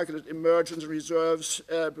small targeted emergency reserves,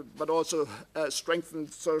 but also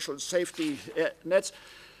strengthened social safety nets.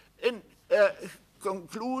 In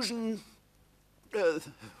conclusion,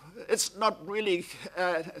 it's not really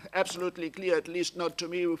absolutely clear, at least not to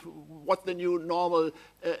me, what the new normal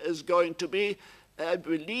is going to be. I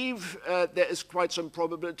believe there is quite some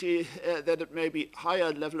probability that it may be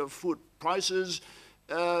higher level of food prices,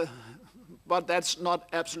 but that's not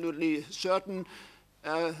absolutely certain.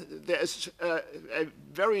 There is a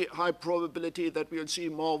very high probability that we'll see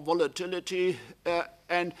more volatility,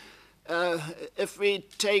 and if we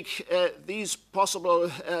take these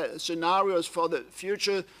possible scenarios for the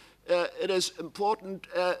future, it is important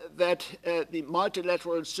that the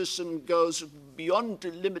multilateral system goes beyond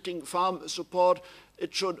limiting farm support.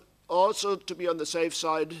 It should also, to be on the safe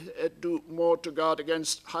side, do more to guard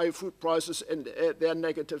against high food prices and their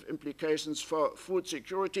negative implications for food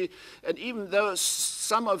security. And even though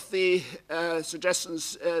some of the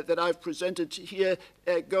suggestions that I've presented here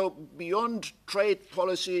go beyond trade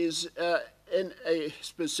policies in a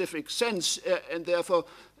specific sense, and therefore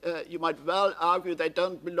you might well argue they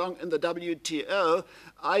don't belong in the WTO,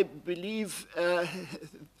 I believe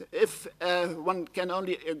if one can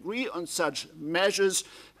only agree on such measures,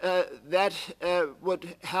 that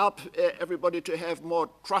would help everybody to have more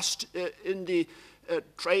trust in the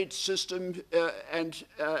trade system, and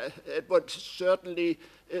it would certainly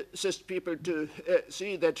assist people to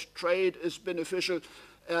see that trade is beneficial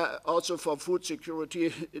also for food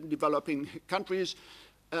security in developing countries.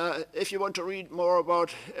 If you want to read more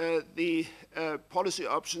about the policy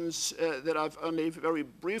options that I've only very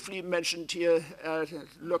briefly mentioned here,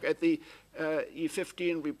 look at the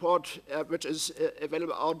E15 report, which is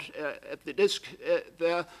available out at the desk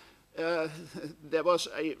there. There was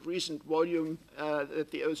a recent volume that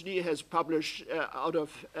the OECD has published out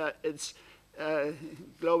of its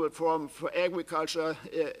Global Forum for Agriculture,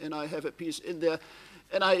 and I have a piece in there.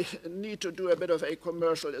 And I need to do a bit of a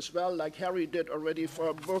commercial as well, like Harry did already, for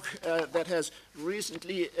a book that has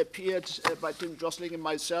recently appeared by Tim Josling and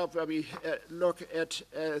myself, where we look at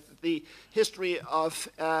the history of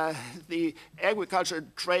the agricultural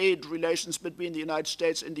trade relations between the United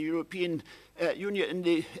States and the European Union in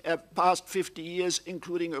the past 50 years,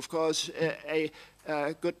 including, of course, a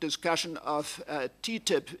good discussion of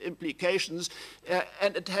TTIP implications,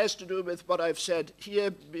 and it has to do with what I've said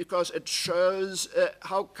here, because it shows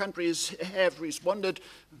how countries have responded,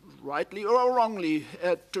 rightly or wrongly,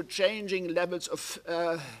 to changing levels of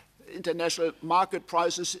international market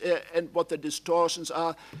prices and what the distortions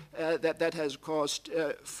are that has caused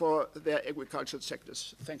for their agricultural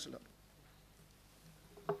sectors. Thanks a lot.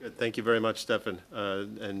 Good. Thank you very much, Stefan,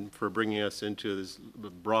 and for bringing us into this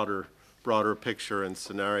broader picture and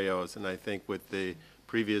scenarios. And I think with the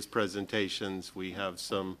previous presentations, we have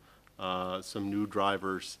some new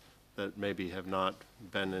drivers that maybe have not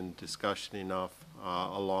been in discussion enough,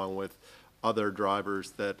 along with other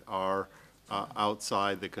drivers that are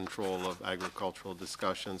outside the control of agricultural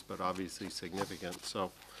discussions, but obviously significant.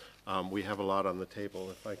 So we have a lot on the table.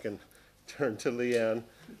 If I can turn to Leanne,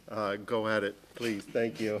 go at it, please.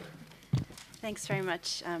 Thank you. Thanks very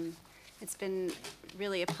much. It's been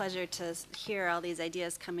really a pleasure to hear all these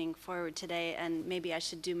ideas coming forward today, and maybe I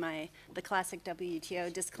should do the classic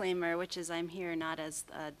WTO disclaimer, which is I'm here not as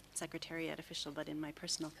a Secretariat official, but in my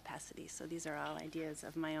personal capacity. So these are all ideas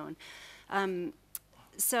of my own.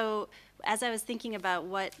 So as I was thinking about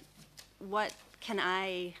what can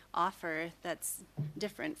I offer that's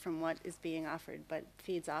different from what is being offered, but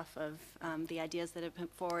feeds off of the ideas that have been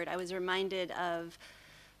put forward, I was reminded of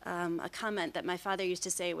a comment that my father used to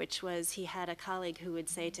say, which was he had a colleague who would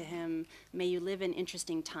say to him, "May you live in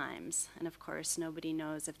interesting times." And of course, nobody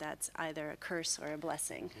knows if that's either a curse or a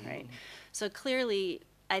blessing, right? So clearly,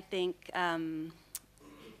 I think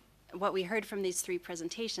what we heard from these three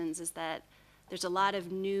presentations is that there's a lot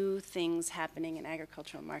of new things happening in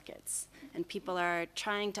agricultural markets, and people are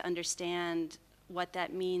trying to understand what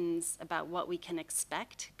that means about what we can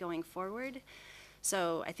expect going forward.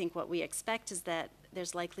 So I think what we expect is that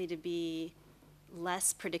there's likely to be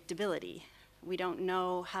less predictability. We don't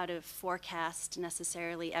know how to forecast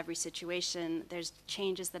necessarily every situation. There's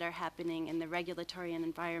changes that are happening in the regulatory and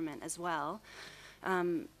environment as well.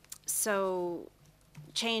 So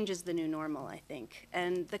change is the new normal, I think.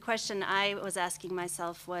 And the question I was asking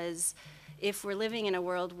myself was, if we're living in a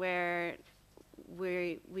world where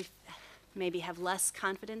we maybe have less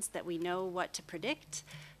confidence that we know what to predict,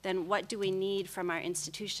 then what do we need from our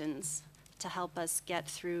institutions to help us get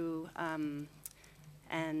through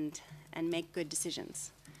and make good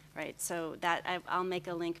decisions, right? So that I'll make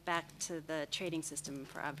a link back to the trading system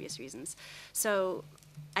for obvious reasons. So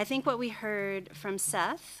I think what we heard from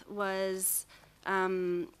Seth was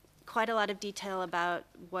quite a lot of detail about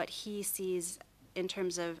what he sees in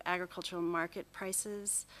terms of agricultural market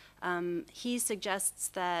prices. He suggests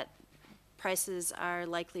that prices are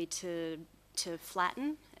likely to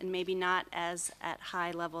flatten and maybe not as at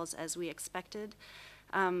high levels as we expected.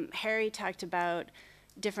 Harry talked about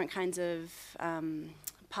different kinds of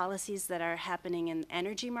policies that are happening in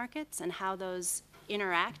energy markets and how those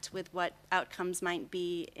interact with what outcomes might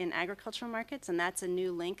be in agricultural markets, and that's a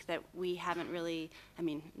new link that we haven't really, I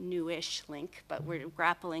mean, newish link, but we're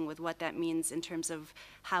grappling with what that means in terms of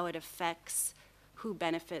how it affects who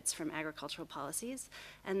benefits from agricultural policies.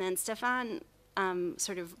 And then Stefan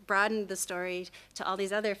sort of broadened the story to all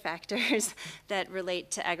these other factors that relate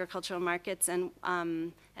to agricultural markets, and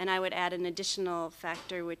I would add an additional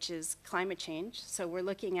factor, which is climate change. So we're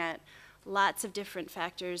looking at lots of different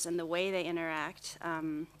factors and the way they interact,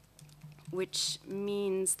 which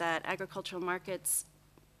means that agricultural markets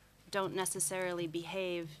don't necessarily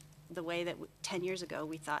behave the way that 10 years ago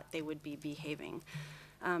we thought they would be behaving.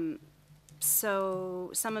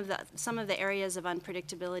 So some of the areas of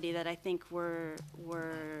unpredictability that I think were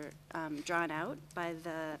drawn out by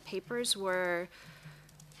the papers were,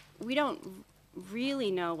 we don't really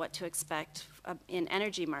know what to expect in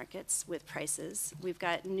energy markets with prices. We've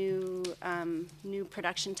got new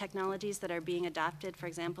production technologies that are being adopted, for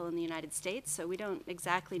example, in the United States, so we don't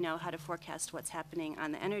exactly know how to forecast what's happening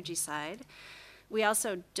on the energy side. We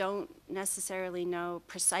also don't necessarily know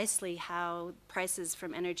precisely how prices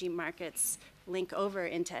from energy markets link over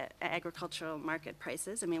into agricultural market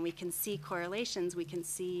prices. I mean, we can see correlations, we can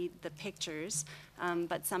see the pictures,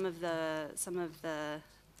 but some of the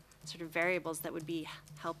sort of variables that would be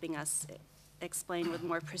helping us explain with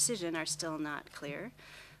more precision are still not clear.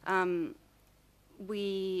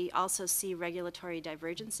 We also see regulatory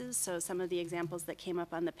divergences. So some of the examples that came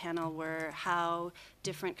up on the panel were how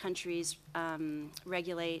different countries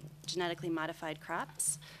regulate genetically modified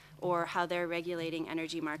crops, or how they're regulating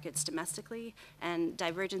energy markets domestically. And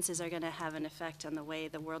divergences are going to have an effect on the way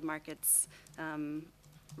the world markets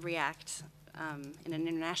react in an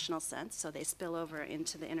international sense, so they spill over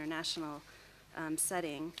into the international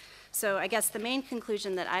setting. So I guess the main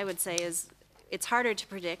conclusion that I would say is it's harder to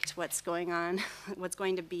predict what's going on, what's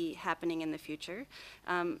going to be happening in the future,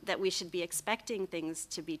 that we should be expecting things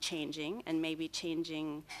to be changing and maybe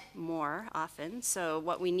changing more often. So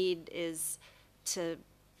what we need is to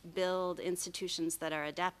build institutions that are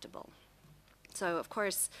adaptable. So of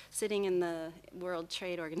course, sitting in the World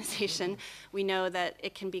Trade Organization, we know that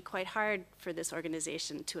it can be quite hard for this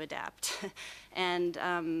organization to adapt.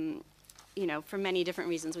 And you know, for many different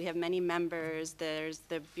reasons. We have many members, there's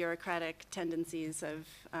the bureaucratic tendencies of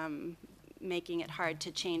making it hard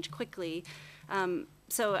to change quickly.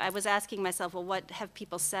 So I was asking myself, well, what have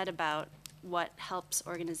people said about what helps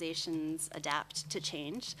organizations adapt to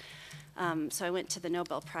change? So I went to the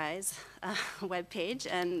Nobel Prize webpage,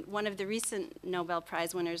 and one of the recent Nobel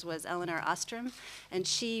Prize winners was Elinor Ostrom, and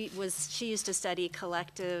she used to study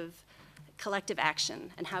collective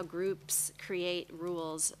action and how groups create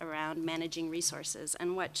rules around managing resources.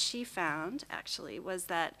 And what she found, actually, was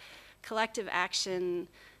that collective action,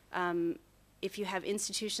 if you have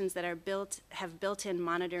institutions that have built-in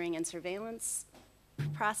monitoring and surveillance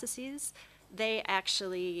processes, they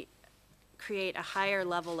actually create a higher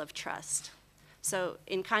level of trust. So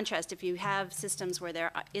in contrast, if you have systems where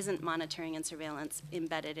there isn't monitoring and surveillance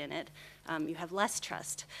embedded in it, you have less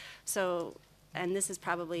trust. So, and this is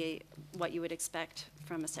probably what you would expect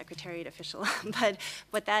from a secretariat official, but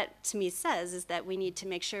what that to me says is that we need to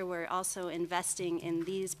make sure we're also investing in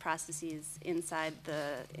these processes inside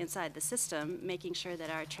the system, making sure that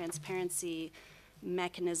our transparency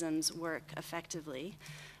mechanisms work effectively.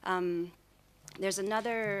 There's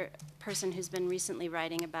another person who's been recently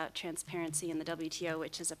writing about transparency in the WTO,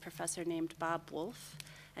 which is a professor named Bob Wolf,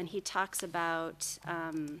 and he talks about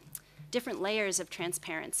different layers of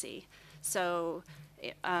transparency. So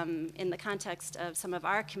in the context of some of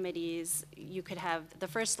our committees, you could have the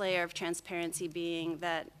first layer of transparency being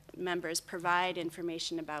that members provide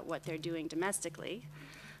information about what they're doing domestically.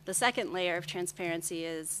 The second layer of transparency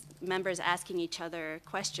is members asking each other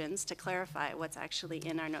questions to clarify what's actually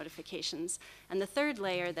in our notifications. And the third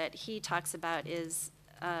layer that he talks about is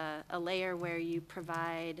a layer where you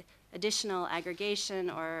provide additional aggregation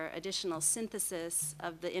or additional synthesis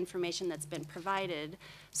of the information that's been provided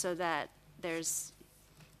so that there's,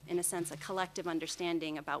 in a sense, a collective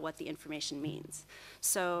understanding about what the information means.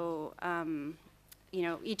 So, you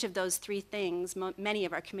know, each of those three things, many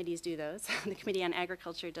of our committees do those. The Committee on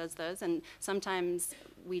Agriculture does those, and sometimes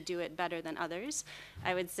we do it better than others.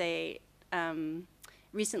 I would say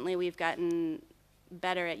recently we've gotten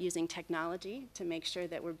better at using technology to make sure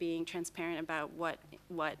that we're being transparent about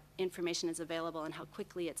what information is available and how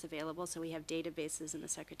quickly it's available. So we have databases in the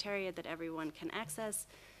Secretariat that everyone can access.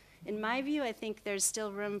 In my view, I think there's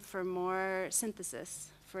still room for more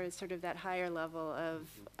synthesis, for sort of that higher level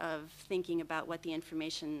of thinking about what the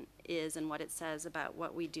information is and what it says about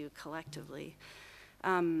what we do collectively.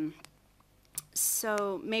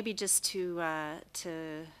 So maybe just to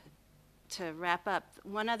wrap up,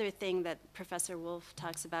 one other thing that Professor Wolf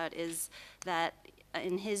talks about is that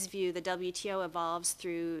in his view, the WTO evolves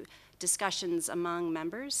through discussions among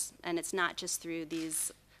members, and it's not just through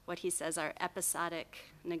these, what he says are episodic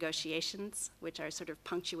negotiations, which are sort of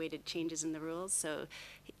punctuated changes in the rules. So,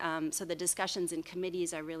 so the discussions in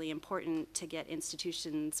committees are really important to get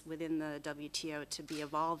institutions within the WTO to be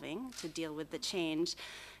evolving, to deal with the change.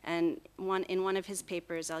 And in one of his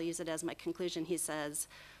papers, I'll use it as my conclusion, he says,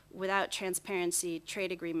 without transparency,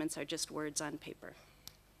 trade agreements are just words on paper.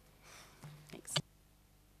 Thanks.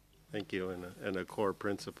 Thank you, and a core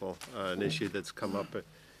principle, an issue that's come up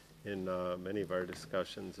in many of our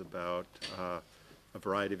discussions about a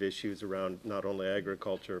variety of issues around not only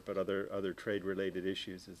agriculture but other trade-related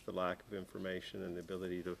issues is the lack of information and the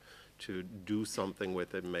ability to do something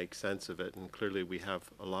with it and make sense of it. And clearly we have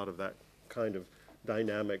a lot of that kind of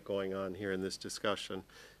dynamic going on here in this discussion.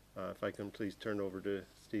 If I can please turn over to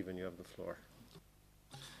Stephen, you have the floor.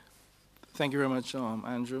 Thank you very much,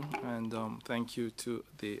 Andrew, and thank you to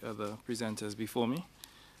the other presenters before me.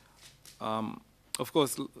 Of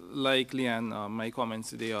course, like Leanne, my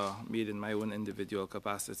comments today are made in my own individual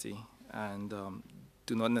capacity and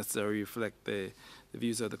do not necessarily reflect the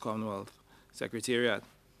views of the Commonwealth Secretariat.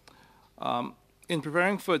 In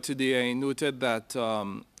preparing for today, I noted that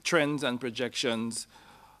trends and projections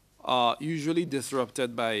are usually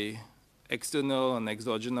disrupted by external and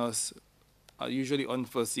exogenous, usually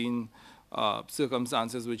unforeseen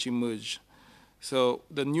circumstances which emerge. So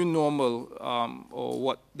the new normal, or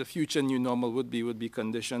what the future new normal would be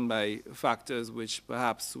conditioned by factors which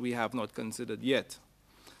perhaps we have not considered yet.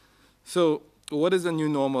 So what is the new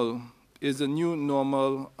normal? Is the new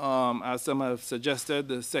normal, as some have suggested,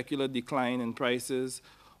 the secular decline in prices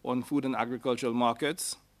on food and agricultural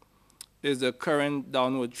markets? Is the current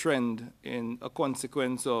downward trend in a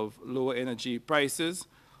consequence of lower energy prices?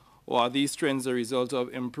 Or are these trends a result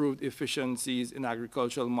of improved efficiencies in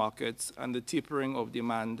agricultural markets and the tapering of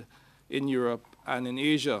demand in Europe and in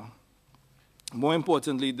Asia? More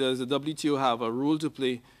importantly, does the WTO have a role to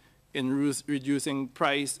play in reducing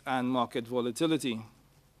price and market volatility?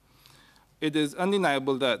 It is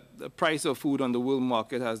undeniable that the price of food on the world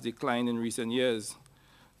market has declined in recent years.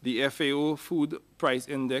 The FAO Food Price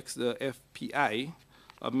Index, the FPI,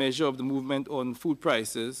 a measure of the movement on food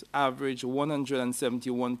prices, averaged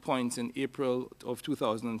 171 points in April of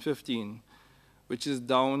 2015, which is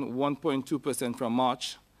down 1.2% from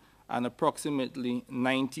March and approximately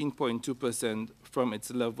 19.2% from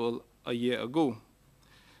its level a year ago.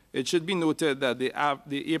 It should be noted that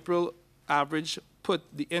the April average put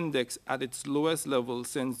the index at its lowest level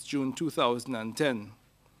since June 2010.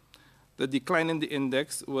 The decline in the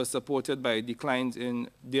index was supported by declines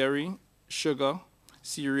in dairy, sugar,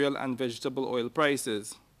 cereal, and vegetable oil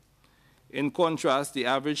prices. In contrast, the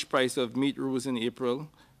average price of meat rose in April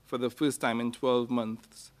for the first time in 12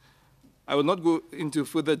 months. I will not go into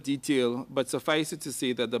further detail, but suffice it to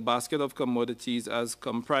say that the basket of commodities as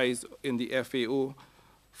comprised in the FAO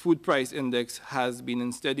Food Price Index has been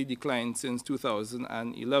in steady decline since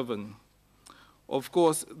 2011. Of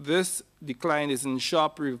course, this decline is in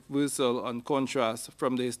sharp reversal on contrast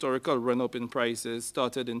from the historical run-up in prices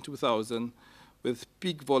started in 2000 with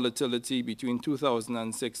peak volatility between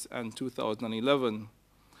 2006 and 2011.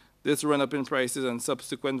 This run-up in prices and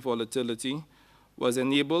subsequent volatility was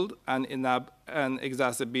enabled and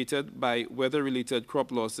exacerbated by weather-related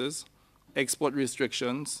crop losses, export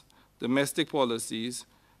restrictions, domestic policies,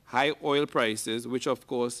 high oil prices, which of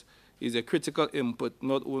course is a critical input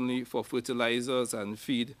not only for fertilizers and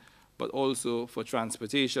feed, but also for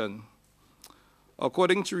transportation.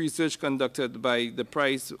 According to research conducted by the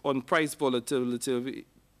price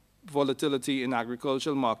volatility in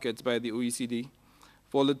agricultural markets by the OECD,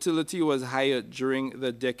 volatility was higher during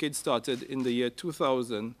the decade started in the year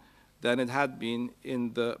 2000 than it had been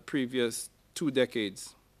in the previous 2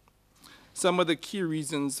 decades. Some of the key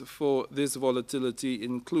reasons for this volatility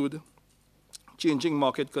include changing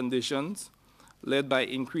market conditions led by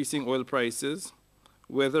increasing oil prices,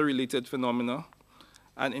 weather-related phenomena,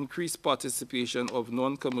 and increased participation of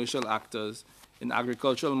non-commercial actors in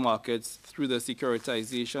agricultural markets through the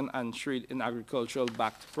securitization and trade in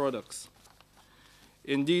agricultural-backed products.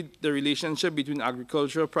 Indeed, the relationship between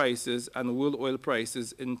agricultural prices and world oil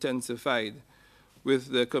prices intensified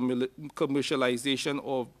with the commercialization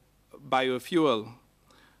of biofuel.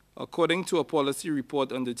 According to a policy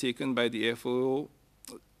report undertaken by the FAO,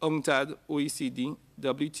 UNCTAD, OECD,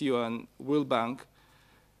 WTO, and World Bank,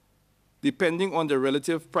 depending on the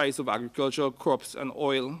relative price of agricultural crops and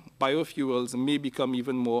oil, biofuels may become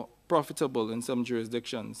even more profitable in some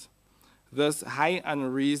jurisdictions. Thus, high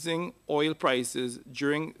and rising oil prices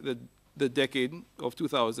during the decade of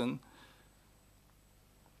 2000,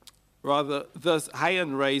 thus high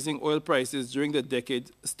and rising oil prices during the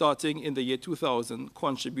decade starting in the year 2000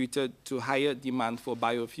 contributed to higher demand for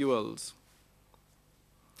biofuels.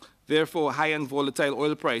 Therefore, high and volatile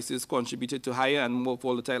oil prices contributed to higher and more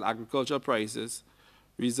volatile agricultural prices,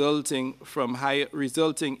 resulting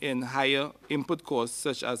in higher input costs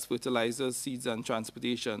such as fertilizers, seeds, and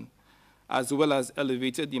transportation, as well as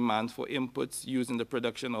elevated demand for inputs used in the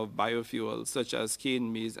production of biofuels such as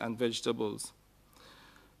cane, maize, and vegetables.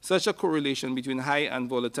 Such a correlation between high and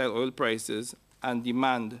volatile oil prices and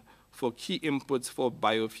demand for key inputs for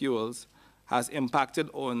biofuels has impacted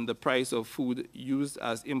on the price of food used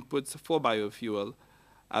as inputs for biofuel,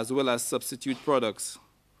 as well as substitute products.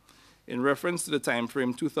 In reference to the time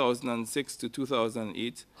frame 2006 to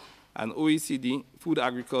 2008, an OECD Food,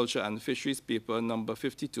 Agriculture, and Fisheries paper number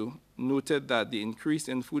 52 noted that the increase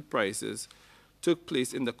in food prices took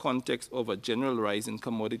place in the context of a general rise in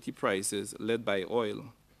commodity prices led by oil.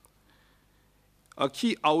 A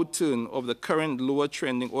key outturn of the current lower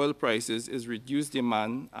trending oil prices is reduced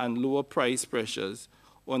demand and lower price pressures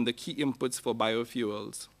on the key inputs for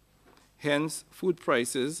biofuels. Hence, food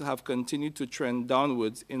prices have continued to trend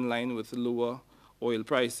downwards in line with lower oil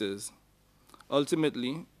prices.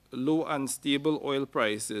 Ultimately, low and stable oil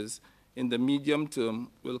prices in the medium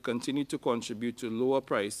term will continue to contribute to lower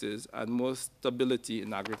prices and more stability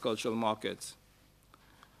in agricultural markets.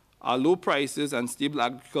 Are low prices and stable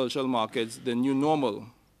agricultural markets the new normal?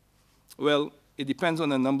 Well, it depends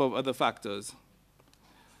on a number of other factors.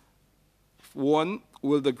 One,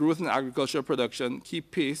 will the growth in agricultural production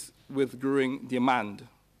keep pace with growing demand?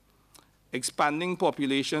 Expanding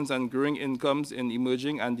populations and growing incomes in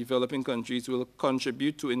emerging and developing countries will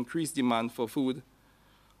contribute to increased demand for food.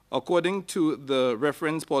 According to the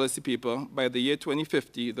reference policy paper, by the year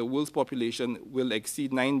 2050, the world's population will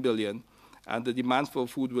exceed 9 billion, and the demand for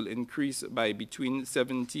food will increase by between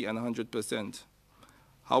 70 and 100%.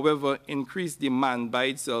 However, increased demand by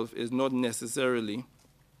itself is not necessarily,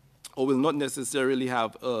 or will not necessarily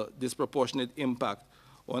have a disproportionate impact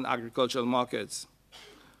on agricultural markets.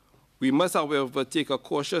 We must, however, take a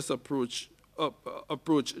cautious approach,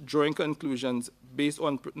 drawing conclusions based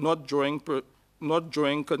on not drawing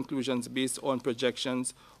conclusions based on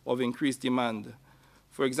projections of increased demand.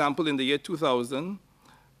 For example, in the year 2000,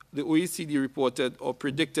 the OECD reported or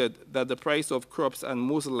predicted that the price of crops and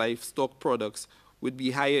most livestock products would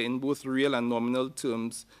be higher in both real and nominal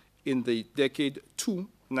terms in the decade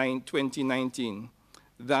 2019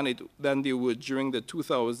 than they were during the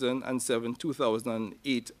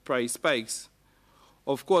 2007-2008 price spikes.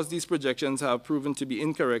 Of course, these projections have proven to be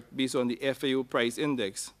incorrect based on the FAO price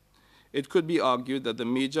index. It could be argued that the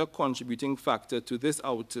major contributing factor to this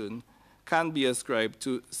outturn can be ascribed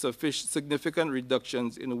to significant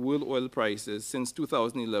reductions in world oil prices since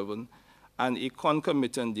 2011 and a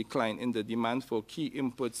concomitant decline in the demand for key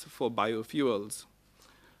inputs for biofuels.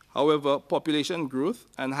 However, population growth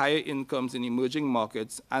and higher incomes in emerging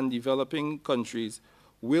markets and developing countries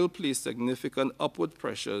will place significant upward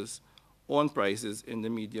pressures on prices in the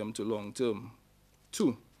medium to long term.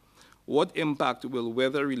 2. What impact will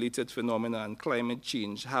weather-related phenomena and climate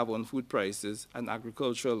change have on food prices and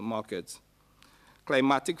agricultural markets?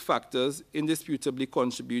 Climatic factors indisputably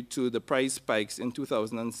contribute to the price spikes in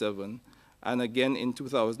 2007 and again in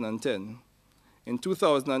 2010. In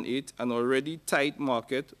 2008, an already tight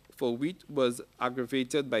market for wheat was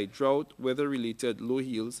aggravated by drought, weather-related low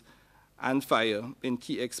yields, and fire in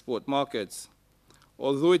key export markets.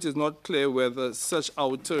 Although it is not clear whether such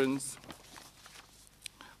outturns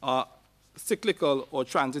are cyclical or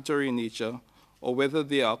transitory in nature, or whether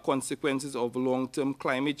they are consequences of long-term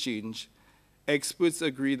climate change, experts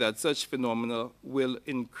agree that such phenomena will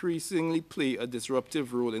increasingly play a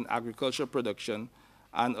disruptive role in agricultural production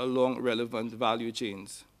and along relevant value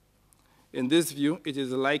chains. In this view, it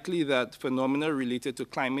is likely that phenomena related to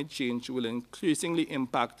climate change will increasingly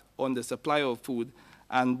impact on the supply of food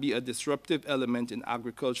and be a disruptive element in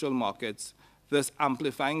agricultural markets, thus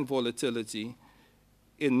amplifying volatility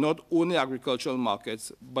in not only agricultural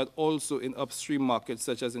markets, but also in upstream markets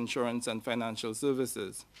such as insurance and financial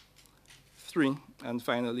services. 3, and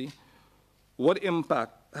finally, what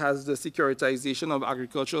impact has the securitization of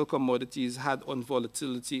agricultural commodities had on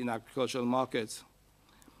volatility in agricultural markets?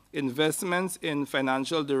 Investments in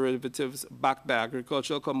financial derivatives backed by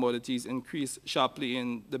agricultural commodities increased sharply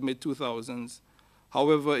in the mid-2000s.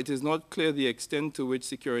 However, it is not clear the extent to which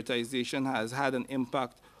securitization has had an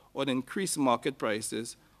impact on increased market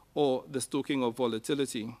prices or the stoking of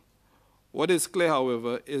volatility. What is clear,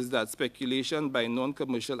 however, is that speculation by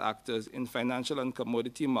non-commercial actors in financial and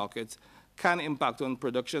commodity markets can impact on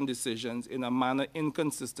production decisions in a manner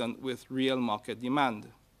inconsistent with real market demand.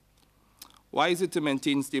 Why is it to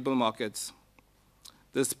maintain stable markets?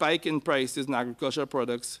 The spike in prices in agricultural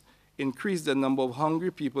products increased the number of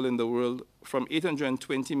hungry people in the world from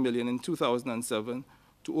 820 million in 2007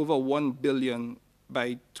 to over 1 billion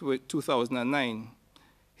by 2009.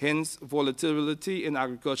 Hence, volatility in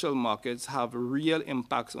agricultural markets have real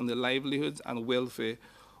impacts on the livelihoods and welfare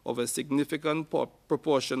of a significant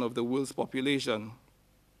proportion of the world's population.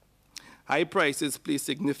 High prices place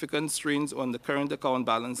significant strains on the current account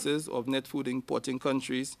balances of net food importing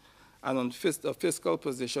countries and on the fiscal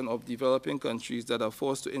position of developing countries that are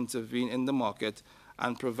forced to intervene in the market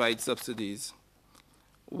and provide subsidies.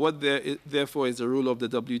 What therefore is the role of the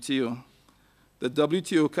WTO? The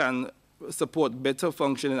WTO can support better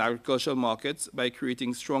function in agricultural markets by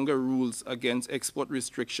creating stronger rules against export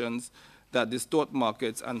restrictions that distort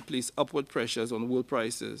markets and place upward pressures on world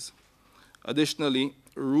prices. Additionally,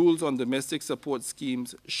 rules on domestic support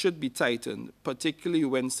schemes should be tightened, particularly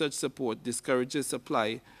when such support discourages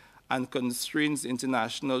supply and constrains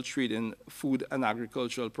international trade in food and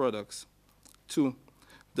agricultural products. 2,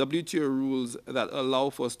 WTO rules that allow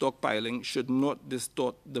for stockpiling should not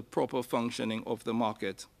distort the proper functioning of the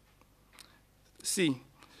market. C,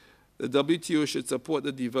 the WTO should support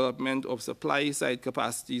the development of supply-side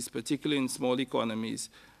capacities, particularly in small economies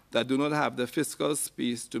that do not have the fiscal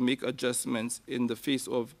space to make adjustments in the face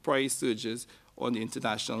of price surges on the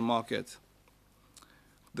international market.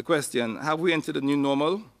 The question, have we entered a new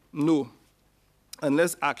normal? No,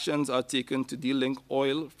 unless actions are taken to delink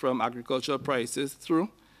oil from agricultural prices through,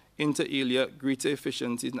 inter alia, greater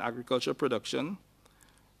efficiencies in agricultural production.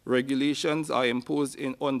 Regulations are imposed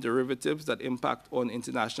on derivatives that impact on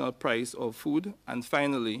international price of food. And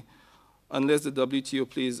finally, unless the WTO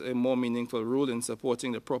plays a more meaningful role in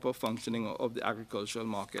supporting the proper functioning of the agricultural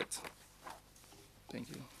market. Thank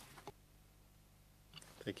you.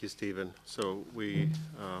 Thank you, Stephen. So we've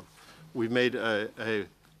made a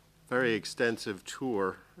very extensive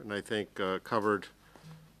tour, and I think covered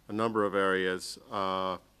a number of areas.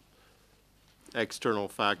 External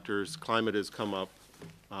factors, climate has come up,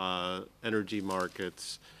 energy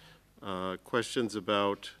markets, questions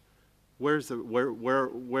about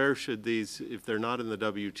where should these, if they're not in the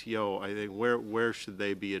WTO, I think where should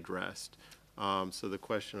they be addressed? So the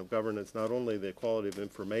question of governance, not only the quality of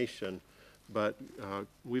information, but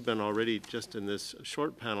we've been already just in this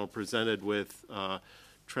short panel presented with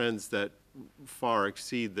trends that far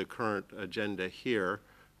exceed the current agenda here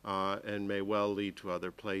and may well lead to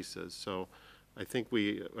other places. So I think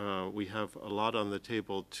we have a lot on the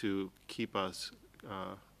table to keep us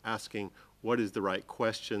asking what is the right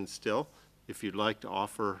question still. If you'd like to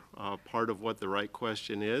offer part of what the right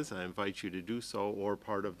question is, I invite you to do so, or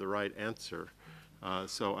part of the right answer.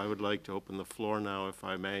 So I would like to open the floor now, if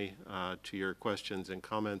I may, to your questions and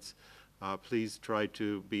comments. Please try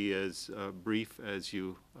to be as brief as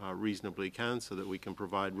you reasonably can so that we can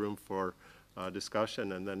provide room for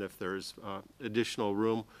discussion, and then if there's additional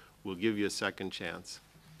room, we'll give you a second chance.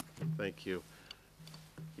 Thank you.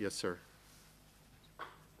 Yes, sir.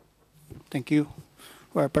 Thank you.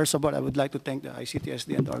 Well, first of all, I would like to thank the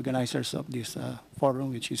ICTSD and the organizers of this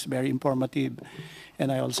forum, which is very informative.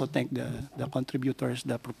 And I also thank the contributors,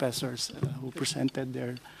 the professors who presented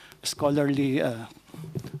their scholarly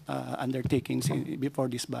undertakings before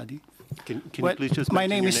this body. Can you please just my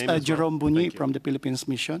mention name your is name as well? Jerome Bunyi Thank you. from the Philippines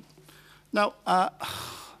Mission. Now,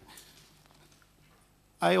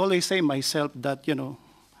 I always say myself that,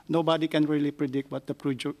 nobody can really predict what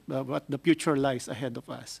the future lies ahead of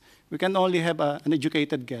us. We can only have an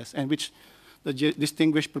educated guess, and which the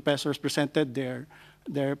distinguished professors presented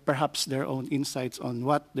perhaps their own insights on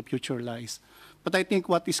what the future lies. But I think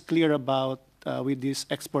what is clear about with these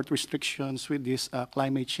export restrictions, with this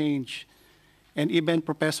climate change, and even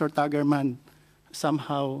Professor Tagerman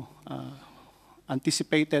somehow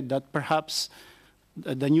anticipated that perhaps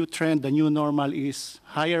the new trend, the new normal is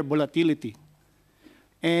higher volatility.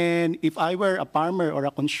 And if I were a farmer or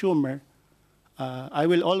a consumer, I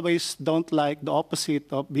will always don't like the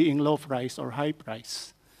opposite of being low price or high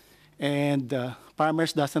price. And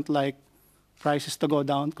farmers doesn't like prices to go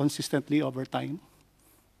down consistently over time,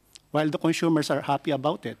 while the consumers are happy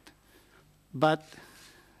about it. But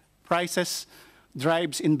prices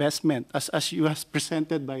drives investment, as you have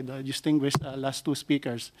presented by the distinguished last two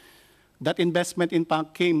speakers. That investment, in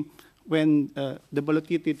fact, came when the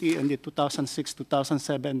volatility in the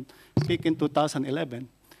 2006-2007 peak in 2011.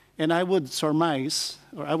 And I would surmise,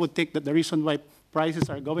 or I would think that the reason why prices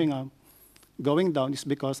are going down is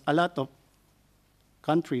because a lot of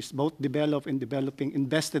countries, both developed and developing,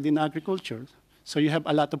 invested in agriculture. So you have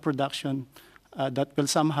a lot of production that will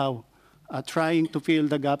somehow trying to fill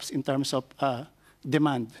the gaps in terms of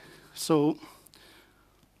demand. So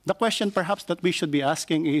the question perhaps that we should be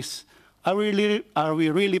asking is, are we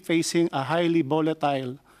really facing a highly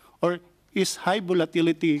volatile, or is high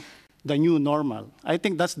volatility the new normal? I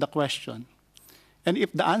think that's the question. And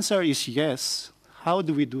if the answer is yes, how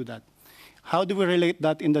do we do that? How do we relate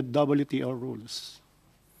that in the WTO rules?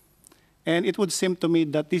 And it would seem to me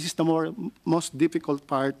that this is the most difficult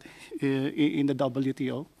part in the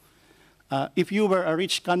WTO. If you were a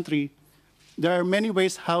rich country, there are many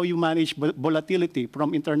ways how you manage volatility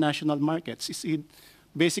from international markets.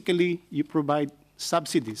 Basically, you provide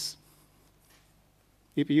subsidies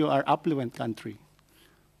if you are affluent country.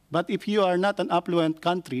 But if you are not an affluent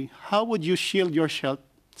country, how would you shield yourself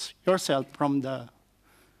from the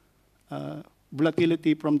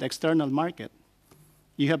volatility from the external market?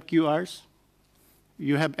 You have QRs,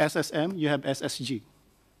 you have SSM, you have SSG.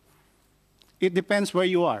 It depends where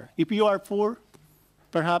you are. If you are poor,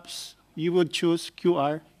 perhaps you would choose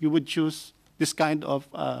QR, you would choose this kind of,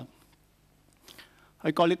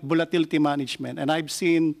 I call it volatility management. And I've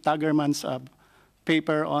seen Tagerman's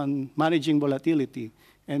paper on managing volatility,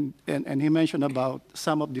 and he mentioned about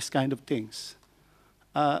some of these kind of things.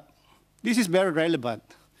 This is very relevant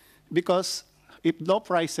because if low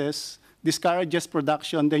prices discourages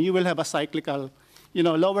production, then you will have a cyclical,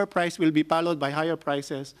 lower price will be followed by higher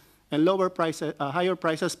prices, and higher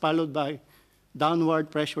prices followed by downward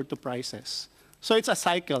pressure to prices. So it's a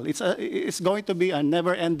cycle. It's going to be a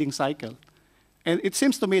never-ending cycle. And it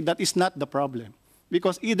seems to me that is not the problem,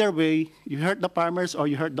 because either way, you hurt the farmers or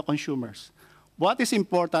you hurt the consumers. What is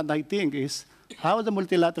important, I think, is how the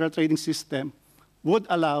multilateral trading system would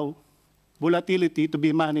allow volatility to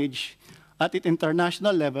be managed at the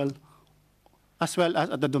international level as well as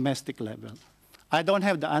at the domestic level. I don't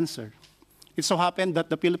have the answer. It so happened that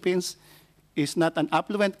the Philippines is not an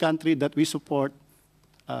affluent country that we support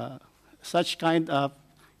such kind of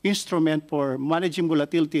instrument for managing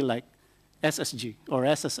volatility like SSG or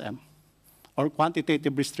SSM or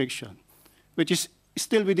quantitative restriction, which is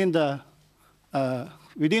still within the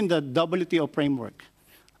WTO framework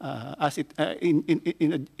as it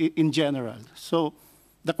in general. So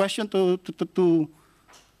the question to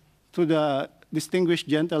the distinguished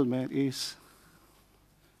gentleman is,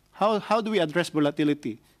 how do we address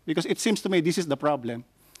volatility? Because it seems to me this is the problem.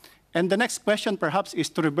 And the next question perhaps is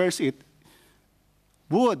to reverse it.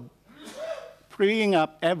 Would freeing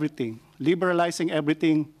up everything, liberalizing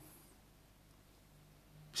everything,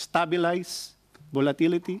 stabilize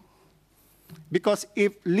volatility? Because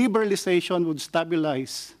if liberalization would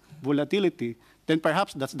stabilize volatility, then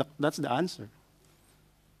perhaps that's the answer.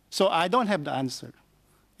 So I don't have the answer.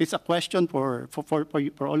 It's a question for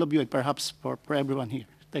all of you and perhaps for everyone here.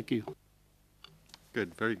 Thank you.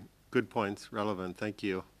 Good, very good points, relevant, thank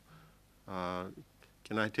you.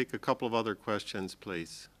 Can I take a couple of other questions,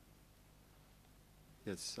 please?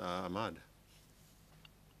 Yes, Ahmad.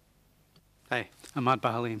 Hi, Ahmad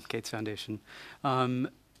Bahalim, Gates Foundation.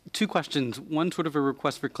 Two questions. One sort of a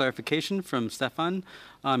request for clarification from Stefan,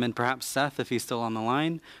 and perhaps Seth, if he's still on the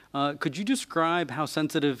line. Could you describe how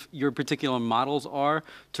sensitive your particular models are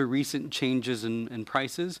to recent changes in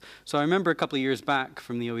prices? So I remember a couple of years back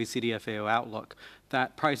from the OECD FAO Outlook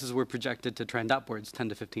that prices were projected to trend upwards 10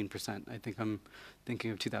 to 15%. I think I'm thinking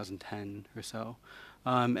of 2010 or so.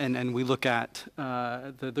 And we look at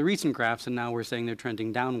the recent graphs, and now we're saying they're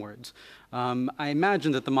trending downwards. I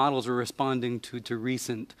imagine that the models are responding to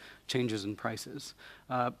recent changes in prices.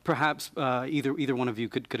 Perhaps either one of you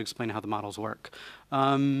could explain how the models work.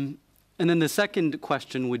 And then the second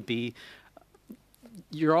question would be,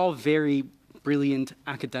 you're all very brilliant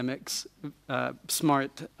academics,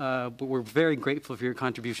 smart, but we're very grateful for your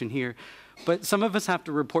contribution here. But some of us have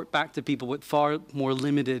to report back to people with far more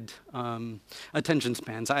limited attention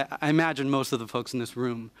spans. I imagine most of the folks in this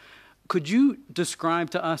room. Could you describe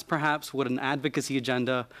to us perhaps what an advocacy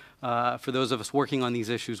agenda for those of us working on these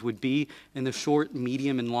issues would be in the short,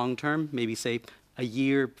 medium, and long term? Maybe say a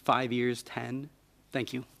year, 5 years, 10?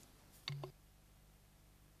 Thank you.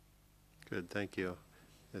 Good, thank you.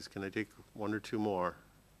 Yes, can I take one or two more?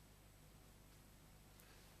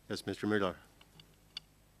 Yes, Mr. Müller.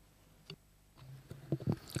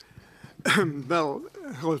 Well,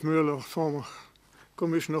 Rolf Müller, former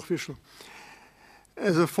Commissioner official.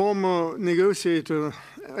 As a former negotiator,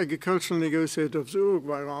 agricultural negotiator of the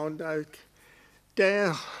Uruguay round, I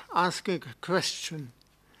dare ask a question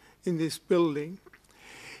in this building.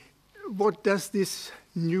 What does this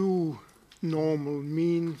new normal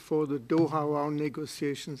mean for the Doha round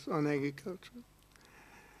negotiations on agriculture?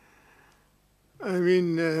 I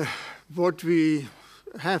mean, what we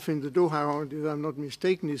have in the Doha round, if I'm not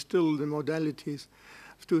mistaken, is still the modalities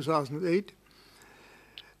of 2008.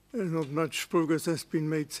 Not much progress has been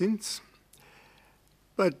made since.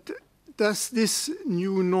 But does this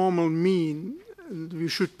new normal mean we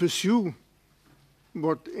should pursue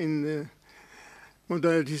what in the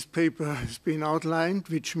modalities paper has been outlined,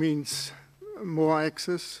 which means more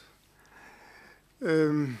access,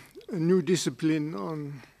 a new discipline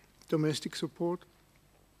on domestic support,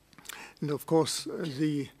 and of course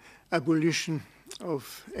the abolition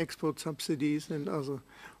of export subsidies and other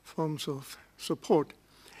forms of support.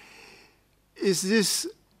 Is this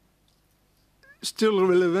still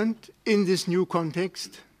relevant in this new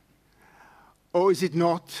context, or is it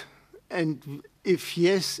not? And if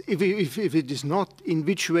yes, if it is not, in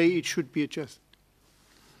which way it should be adjusted?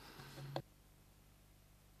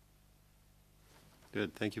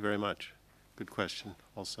 Good, thank you very much. Good question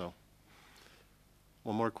also.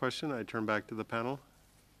 One more question, I turn back to the panel.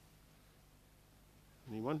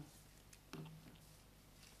 Anyone?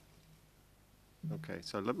 Okay,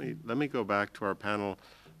 so let me go back to our panel.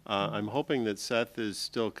 I'm hoping that Seth is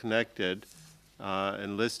still connected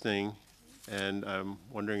and listening, and I'm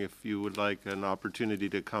wondering if you would like an opportunity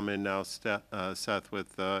to come in now, Seth,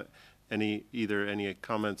 with either any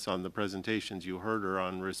comments on the presentations you heard or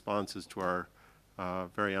on responses to our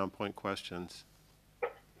very on-point questions.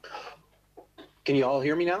 Can you all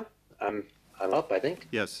hear me now? I'm up, I think.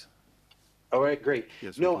 Yes. All right, great.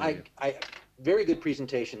 Yes, no, very good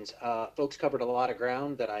presentations. Folks covered a lot of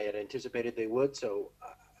ground that I had anticipated they would. So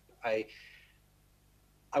I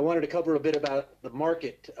wanted to cover a bit about the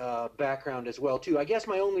market background as well too. I guess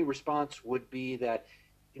my only response would be that,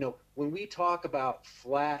 you know, when we talk about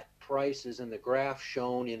flat prices and the graph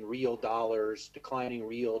shown in real dollars, declining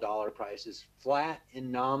real dollar prices, flat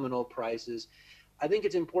in nominal prices, I think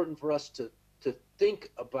it's important for us to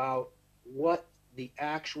think about what the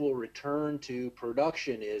actual return to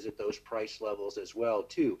production is at those price levels as well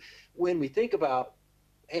too. When we think about,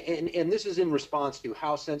 and this is in response to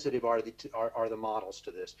how sensitive are the models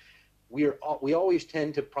to this, we always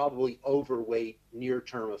tend to probably overweight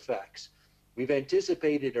near-term effects. We've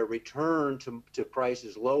anticipated a return to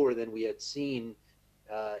prices lower than we had seen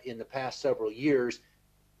in the past several years.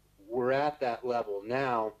 We're at that level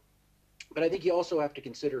now, but I think you also have to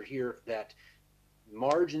consider here that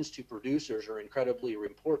margins to producers are incredibly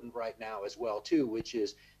important right now as well too, which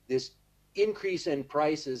is this increase in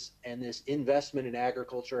prices and this investment in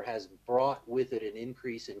agriculture has brought with it an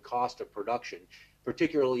increase in cost of production,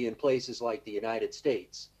 particularly in places like the United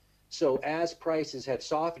States. So as prices have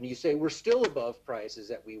softened, you say we're still above prices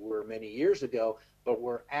that we were many years ago, but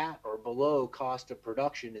we're at or below cost of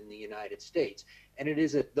production in the United States. And it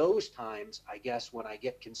is at those times, I guess, when I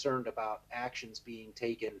get concerned about actions being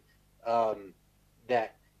taken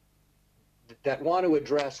that want to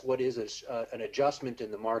address what is an adjustment in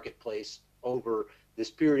the marketplace over this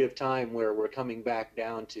period of time where we're coming back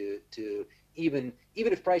down to even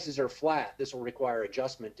if prices are flat, this will require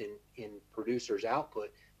adjustment in producers'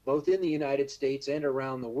 output both in the United States and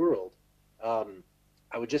around the world.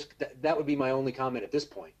 I would just, that would be my only comment at this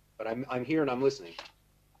point, but I'm here and I'm listening.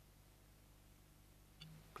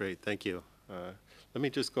 Great, thank you. Let me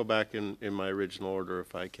just go back in my original order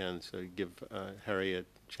if I can, so give Harry a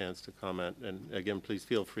chance to comment. And again, please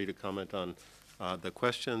feel free to comment on the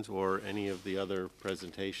questions or any of the other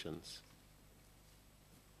presentations.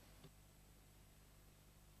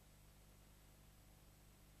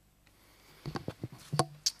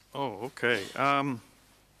 Oh, okay.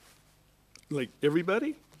 Like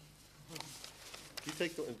everybody? You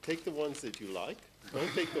take the ones that you like.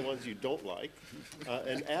 Don't take the ones you don't like,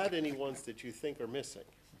 and add any ones that you think are missing.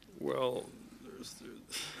 Well,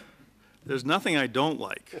 there's nothing I don't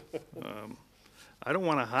like. I don't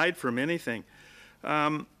want to hide from anything.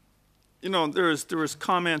 You know, there was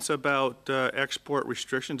comments about export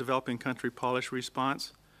restriction, developing country policy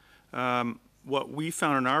response. What we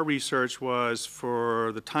found in our research was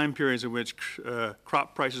for the time periods in which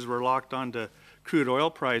crop prices were locked onto crude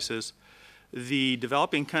oil prices, the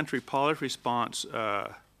developing country policy response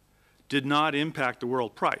did not impact the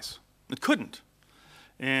world price. It couldn't.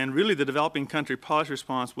 And really the developing country policy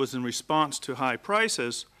response was in response to high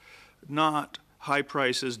prices, not high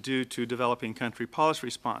prices due to developing country policy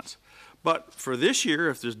response. But for this year,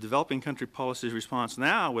 if there's developing country policy response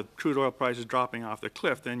now with crude oil prices dropping off the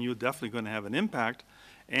cliff, then you're definitely going to have an impact,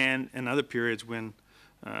 and in other periods when,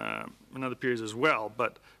 in other periods as well.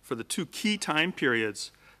 But for the two key time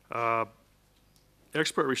periods,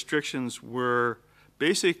 export restrictions were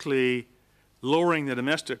basically lowering the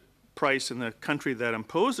domestic price in the country that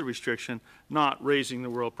imposed the restriction, not raising the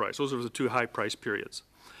world price. Those are the two high price periods.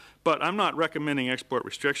 But I'm not recommending export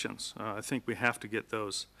restrictions. I think we have to get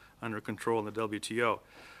those under control in the WTO.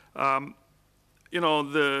 You know,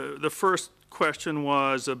 the first question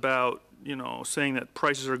was about, you know, saying that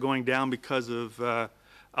prices are going down because of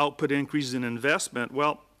output increases in investment.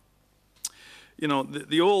 Well, you know,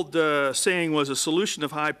 the old saying was a solution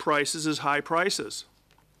of high prices is high prices.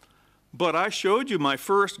 But I showed you my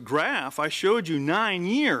first graph. I showed you 9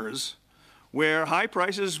 years where high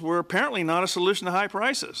prices were apparently not a solution to high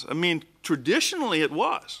prices. I mean, traditionally it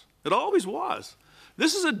was. It always was.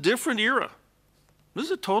 This is a different era. This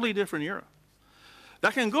is a totally different era.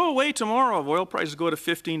 That can go away tomorrow if oil prices go to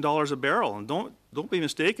 $15 a barrel. And don't be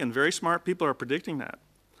mistaken, very smart people are predicting that.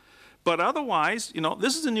 But otherwise, you know,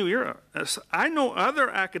 this is a new era. I know other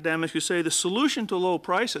academics who say the solution to low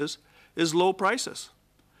prices is low prices.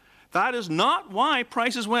 That is not why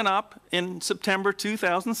prices went up in September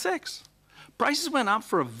 2006. Prices went up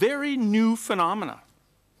for a very new phenomena.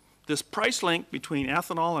 This price link between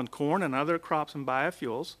ethanol and corn and other crops and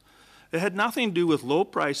biofuels, it had nothing to do with low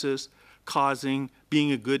prices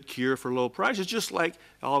being a good cure for low prices, just like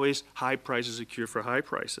always high prices a cure for high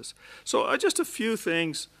prices. So just a few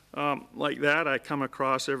things like that I come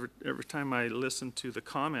across every time I listen to the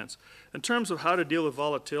comments. In terms of how to deal with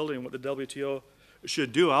volatility and what the WTO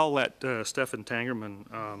should do, I'll let Stefan Tangerman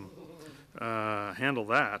handle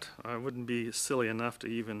that. I wouldn't be silly enough to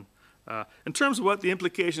even in terms of what the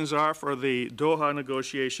implications are for the Doha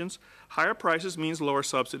negotiations, higher prices means lower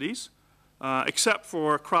subsidies, except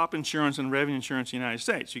for crop insurance and revenue insurance in the United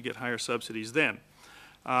States. You get higher subsidies then.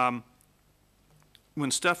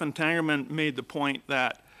 When Stefan Tangerman made the point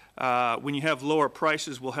that when you have lower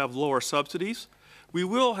prices, we'll have lower subsidies, we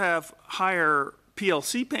will have higher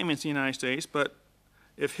PLC payments in the United States, but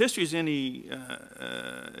if history is any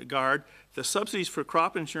guard, the subsidies for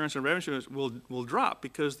crop insurance and revenue insurance will drop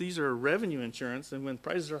because these are revenue insurance, and when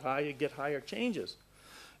prices are high, you get higher changes.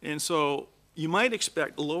 And so you might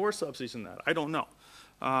expect lower subsidies than that. I don't know.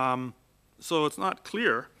 So it's not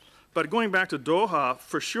clear. But going back to Doha,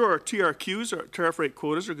 for sure, TRQs, or tariff rate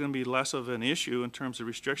quotas, are going to be less of an issue in terms of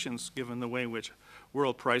restrictions given the way in which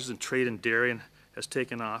world prices and trade in dairy has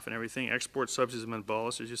taken off and everything. Export subsidies have been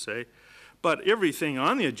abolished, as you say. But everything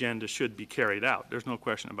on the agenda should be carried out. There's no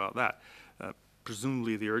question about that.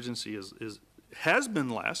 Presumably the urgency has been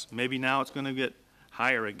less. Maybe now it's going to get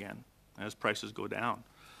higher again as prices go down.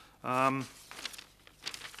 Okay,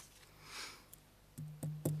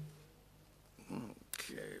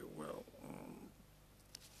 well,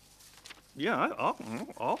 yeah,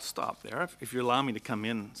 I'll stop there if you allow me to come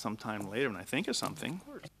in sometime later when I think of something.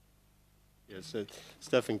 Yes,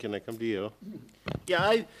 Stefan, can I come to you? Yeah,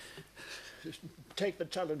 I take the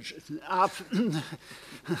challenge up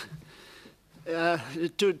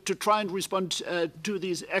to try and respond to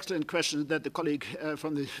these excellent questions that the colleague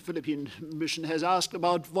from the Philippine mission has asked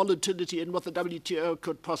about volatility and what the WTO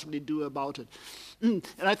could possibly do about it. And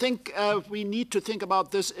I think we need to think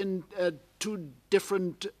about this in two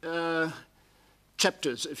different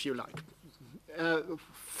chapters, if you like.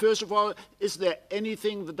 First of all, is there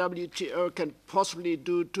anything the WTO can possibly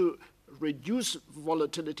do to reduce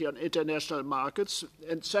volatility on international markets?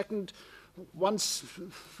 And second, once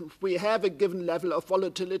we have a given level of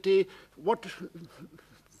volatility, what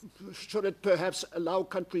should it perhaps allow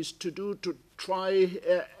countries to do to try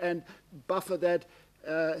and buffer that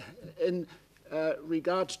in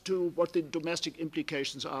regard to what the domestic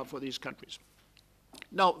implications are for these countries?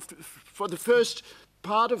 Now, for the first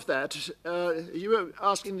part of that, you were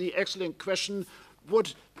asking the excellent question,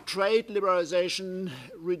 would trade liberalization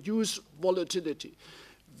reduce volatility?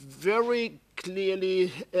 Very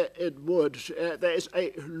clearly it would. There is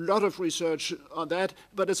a lot of research on that,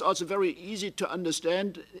 but it's also very easy to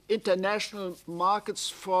understand. International markets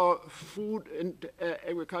for food and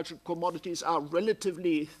agricultural commodities are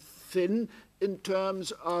relatively thin in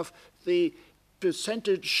terms of the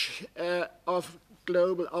percentage of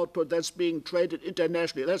global output that's being traded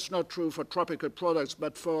internationally. That's not true for tropical products,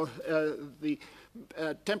 but for the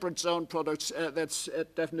temperate zone products, that's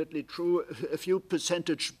definitely true. A few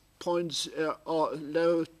percentage points or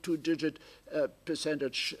low two-digit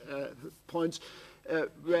percentage points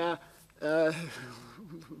where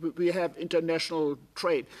we have international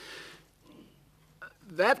trade.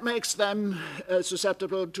 That makes them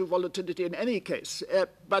susceptible to volatility in any case,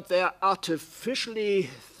 but they are artificially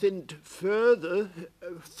thinned further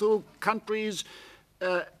through countries'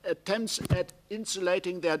 attempts at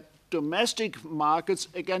insulating their domestic markets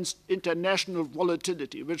against international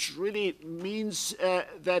volatility, which really means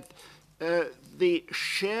that the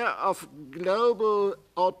share of global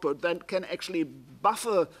output that can actually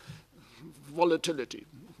buffer volatility,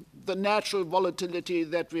 the natural volatility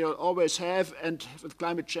that we'll always have, and with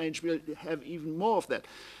climate change we'll have even more of that.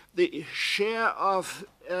 The share of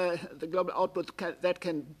the global output that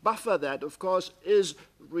can buffer that, of course, is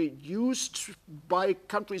reduced by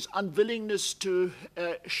countries' unwillingness to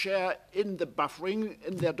share in the buffering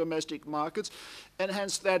in their domestic markets, and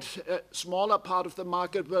hence that smaller part of the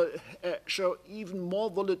market will show even more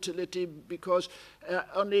volatility because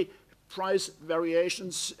only price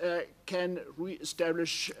variations can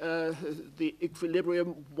re-establish the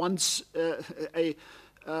equilibrium once a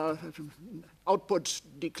output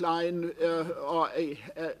decline or a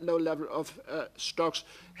low level of stocks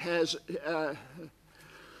has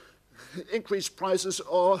increased prices,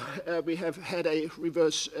 or we have had a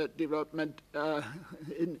reverse development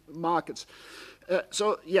in markets.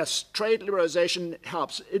 So yes, trade liberalization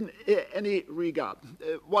helps in any regard.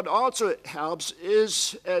 What also helps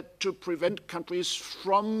is to prevent countries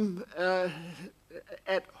from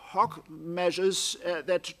ad hoc measures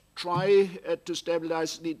that try to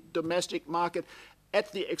stabilize the domestic market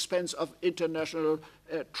at the expense of international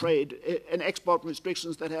trade. And export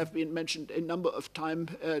restrictions that have been mentioned a number of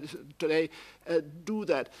times today do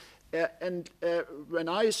that. And when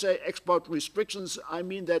I say export restrictions, I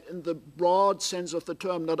mean that in the broad sense of the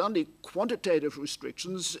term, not only quantitative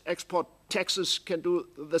restrictions, export taxes can do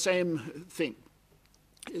the same thing.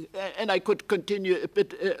 And I could continue a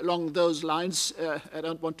bit along those lines. I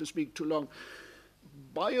don't want to speak too long.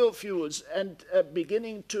 Biofuels and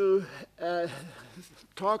beginning to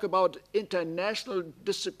talk about international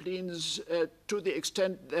disciplines to the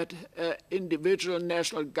extent that individual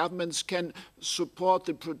national governments can support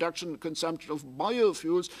the production and consumption of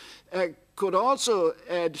biofuels could also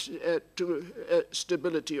add to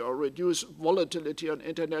stability or reduce volatility on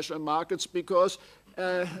international markets, because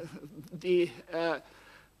the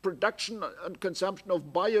production and consumption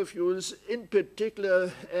of biofuels, in particular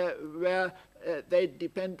where they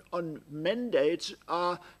depend on mandates,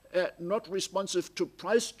 are not responsive to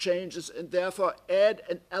price changes and therefore add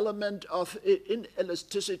an element of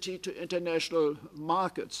inelasticity to international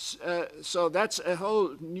markets. So that's a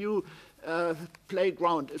whole new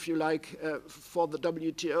playground, if you like, for the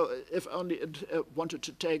WTO, if only it wanted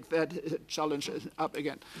to take that challenge up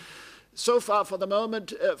again. So far, for the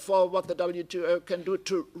moment, for what the WTO can do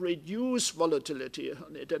to reduce volatility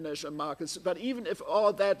on international markets. But even if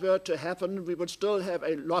all that were to happen, we would still have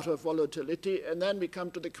a lot of volatility. And then we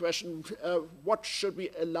come to the question, what should we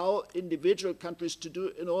allow individual countries to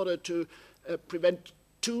do in order to prevent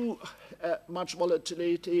too much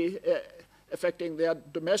volatility affecting their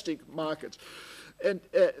domestic markets? And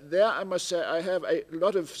there, I must say, I have a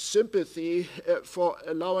lot of sympathy for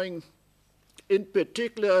allowing, in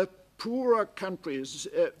particular, poorer countries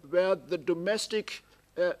where the domestic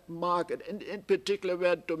market, and in particular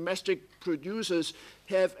where domestic producers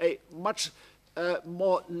have a much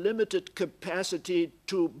more limited capacity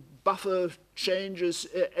to buffer changes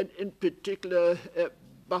and in particular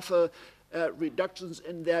buffer reductions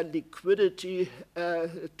in their liquidity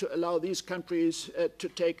to allow these countries to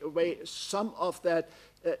take away some of that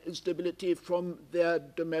instability from their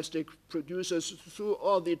domestic producers through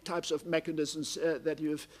all the types of mechanisms that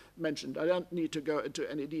you've mentioned. I don't need to go into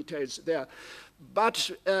any details there.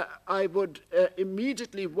 But I would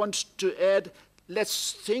immediately want to add,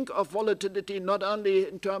 let's think of volatility not only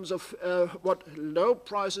in terms of what low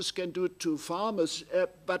prices can do to farmers,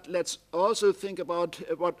 but let's also think about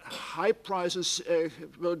what high prices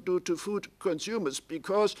will do to food consumers.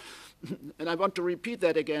 Because, and I want to repeat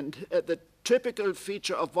that again, the typical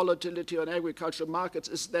feature of volatility on agricultural markets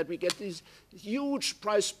is that we get these huge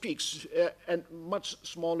price peaks and much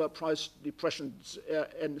smaller price depressions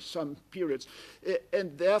in some periods.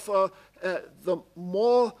 And therefore, the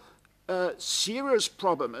more serious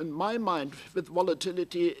problem in my mind with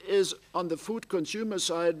volatility is on the food consumer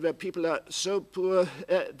side, where people are so poor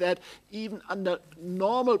that even under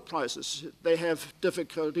normal prices they have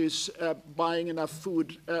difficulties buying enough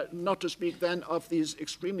food, not to speak then of these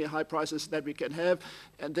extremely high prices that we can have,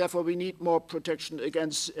 and therefore we need more protection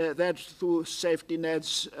against that through safety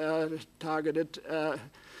nets, targeted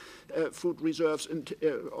food reserves, and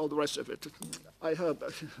all the rest of it. I hope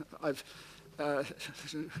I've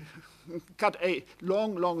cut a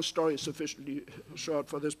long story sufficiently short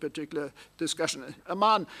for this particular discussion.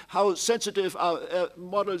 Aman, how sensitive are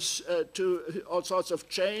models to all sorts of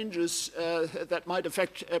changes that might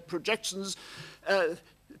affect projections?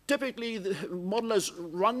 Typically, the modelers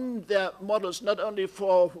run their models not only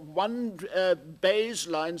for one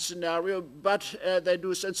baseline scenario, but they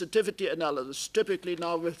do sensitivity analysis, typically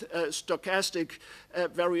now with stochastic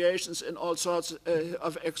variations in all sorts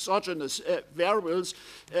of exogenous variables.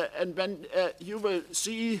 And when you will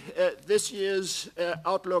see this year's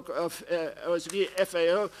outlook of OECD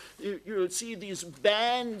FAO, you will see these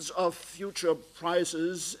bands of future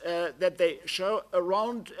prices that they show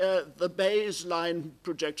around the baseline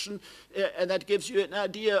projection. And that gives you an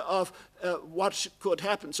idea of what could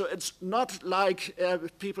happen. So it's not like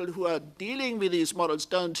people who are dealing with these models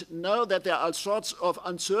don't know that there are sorts of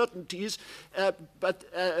uncertainties, but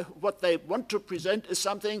what they want to present is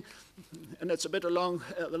something, and it's a bit along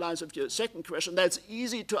the lines of your second question, that's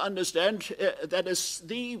easy to understand. That is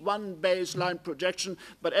the one baseline projection,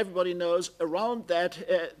 but everybody knows around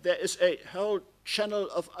that there is a whole channel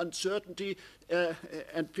of uncertainty,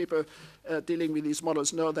 and people dealing with these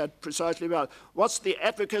models know that precisely well. What's the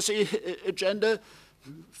advocacy agenda?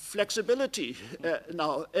 Flexibility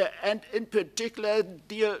now, and in particular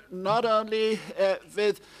deal not only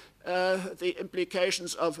with the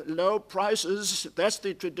implications of low prices, that's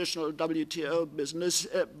the traditional WTO business,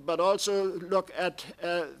 but also look at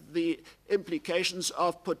the implications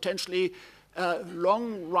of potentially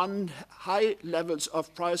long-run high levels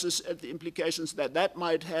of prices and the implications that that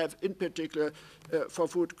might have, in particular, for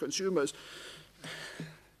food consumers.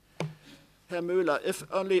 Herr Müller, if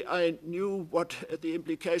only I knew what the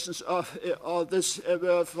implications of all this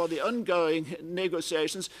were for the ongoing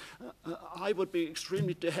negotiations, I would be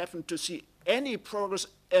extremely happy to see any progress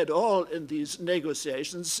at all in these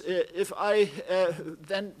negotiations. If I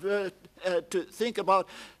then were to think about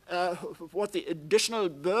what the additional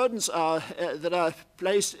burdens are that are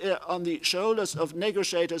placed on the shoulders of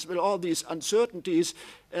negotiators with all these uncertainties,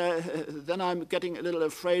 then I'm getting a little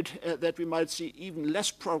afraid that we might see even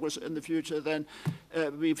less progress in the future than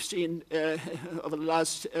we've seen over the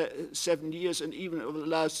last 7 years and even over the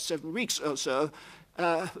last 7 weeks or so.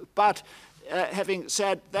 But having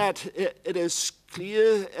said that, it is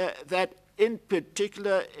clear that in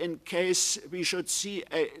particular, in case we should see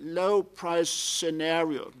a low price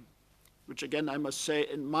scenario, which again, I must say,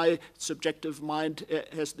 in my subjective mind,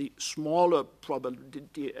 has the smaller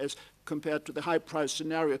probability as compared to the high price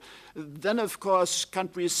scenario, then of course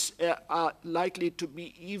countries are likely to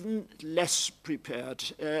be even less prepared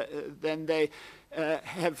than they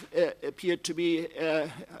have appeared to be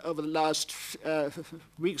over the last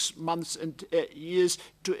weeks, months, and years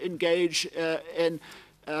to engage in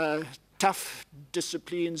tough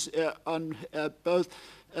disciplines on both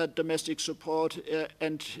domestic support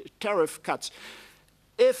and tariff cuts.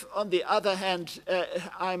 If, on the other hand,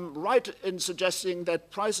 I'm right in suggesting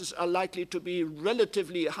that prices are likely to be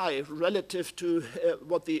relatively high relative to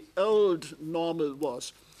what the old normal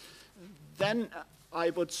was, then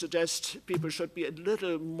I would suggest people should be a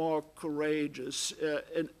little more courageous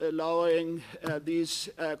in allowing these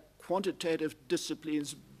quantitative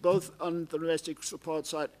disciplines, both on the domestic support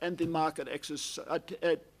side and the market access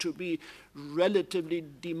side, to be relatively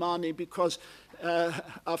demanding, because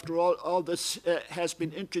after all this has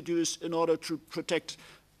been introduced in order to protect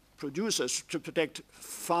producers, to protect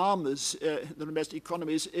farmers, the domestic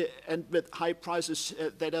economies, and with high prices,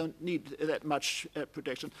 they don't need that much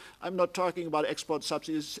protection. I'm not talking about export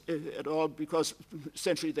subsidies at all, because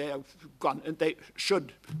essentially they are gone, and they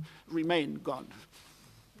should remain gone.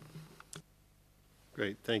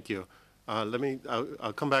 Great, thank you.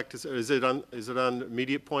 I'll come back to, is it on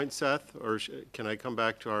immediate point, Seth, or can I come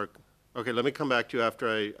back to our, okay, let me come back to you after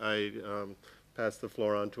I pass the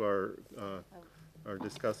floor on to our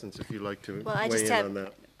discussants, if you'd like to weigh in on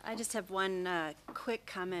that. I just have one quick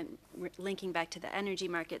comment linking back to the energy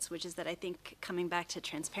markets, which is that I think, coming back to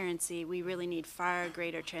transparency, we really need far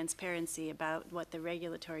greater transparency about what the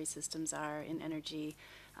regulatory systems are in energy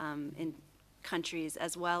in countries,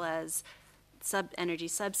 as well as energy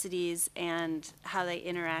subsidies and how they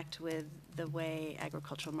interact with the way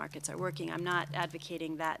agricultural markets are working. I'm not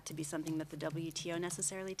advocating that to be something that the WTO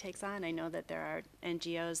necessarily takes on. I know that there are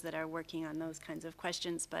NGOs that are working on those kinds of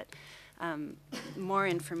questions, but more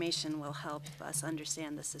information will help us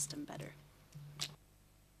understand the system better.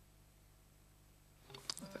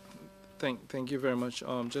 Thank you very much.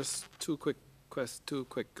 Just two quick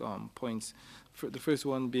points. The first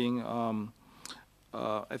one being,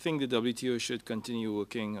 I think the WTO should continue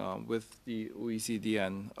working with the OECD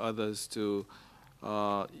and others to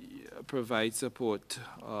provide support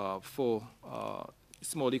for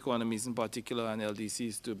small economies in particular and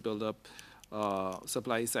LDCs to build up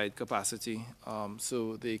supply side capacity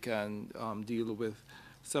so they can deal with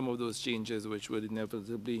some of those changes which would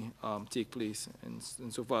inevitably take place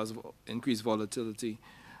insofar as increased volatility.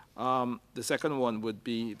 The second one would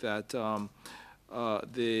be that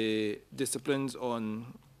the disciplines on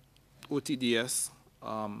OTDS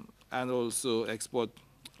and also export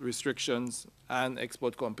restrictions and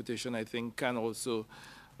export competition, I think, can also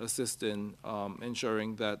assist in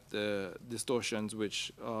ensuring that the distortions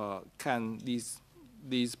which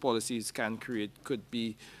these policies can create could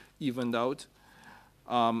be evened out.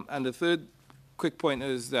 And the third quick point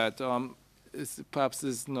is that perhaps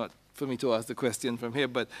it's not for me to ask the question from here,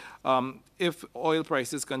 but if oil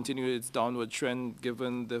prices continue its downward trend,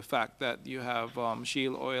 given the fact that you have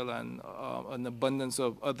shale oil and an abundance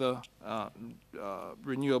of other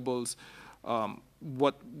renewables,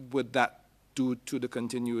 what would that do to the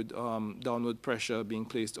continued downward pressure being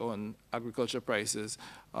placed on agriculture prices?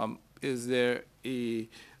 Is there a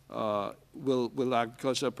will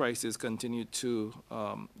agriculture prices continue to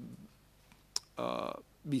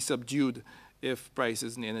be subdued if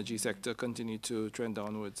prices in the energy sector continue to trend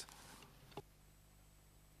downwards?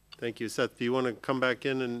 Thank you. Seth, do you want to come back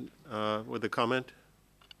in and with a comment?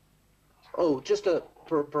 Oh, just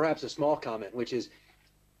perhaps a small comment, which is,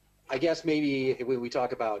 I guess maybe when we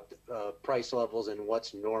talk about price levels and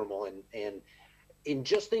what's normal, and in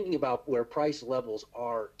just thinking about where price levels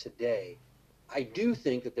are today, I do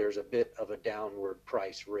think that there's a bit of a downward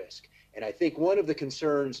price risk. And I think one of the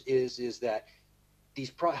concerns is that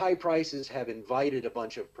these high prices have invited a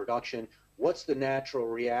bunch of production. What's the natural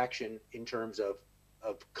reaction in terms of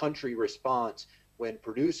country response when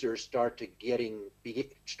producers start to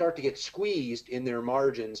get squeezed in their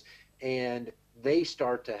margins, and they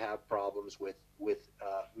start to have problems with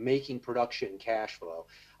making production cash flow?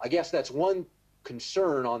 I guess that's one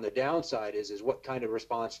concern on the downside is what kind of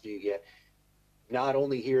response do you get, not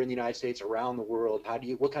only here in the United States, around the world?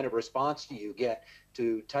 What kind of response do you get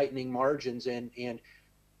to tightening margins? And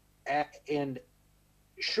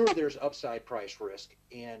sure, there's upside price risk,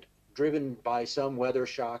 and driven by some weather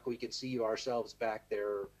shock, we could see ourselves back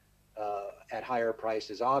there at higher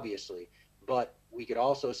prices, obviously. But we could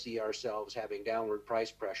also see ourselves having downward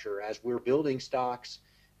price pressure as we're building stocks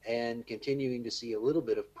and continuing to see a little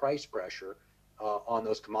bit of price pressure on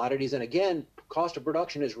those commodities. And again, cost of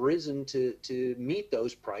production has risen to meet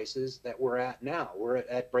those prices that we're at now. We're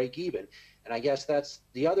at break even. And I guess that's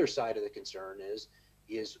the other side of the concern is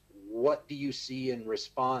what do you see in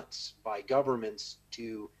response by governments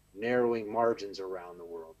to narrowing margins around the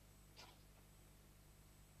world?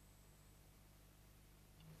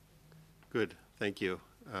 Good, thank you.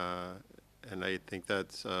 And I think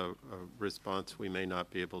that's a response we may not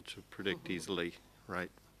be able to predict easily, right?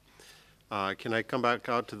 Can I come back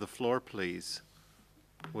out to the floor, please,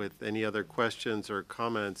 with any other questions or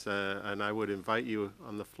comments? And I would invite you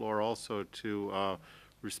on the floor also to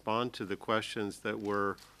respond to the questions that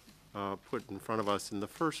were put in front of us in the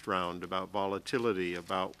first round about volatility,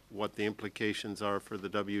 about what the implications are for the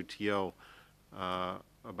WTO,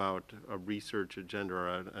 about a research agenda or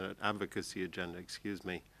an advocacy agenda, excuse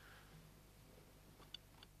me.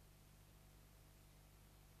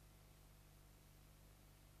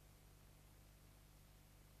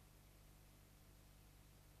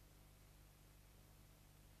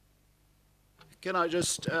 Can I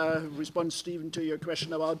just respond, Stephen, to your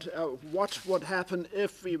question about what would happen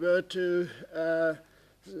if we were to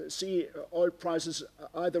see oil prices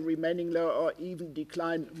either remaining low or even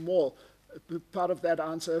decline more? Part of that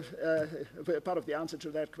answer, part of the answer to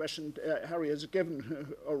that question, Harry has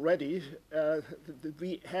given already.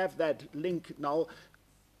 We have that link now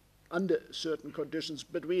under certain conditions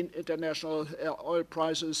between international oil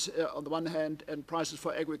prices on the one hand and prices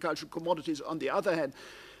for agricultural commodities on the other hand.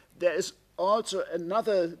 There is also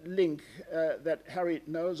another link that Harry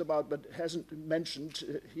knows about but hasn't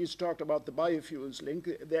mentioned. He's talked about the biofuels link.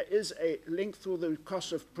 There is a link through the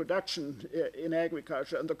cost of production in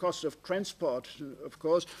agriculture and the cost of transport, of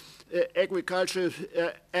course. Agriculture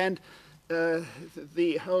and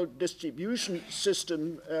the whole distribution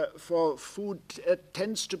system for food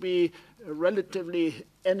tends to be relatively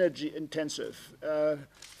energy intensive.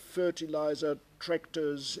 Fertilizer,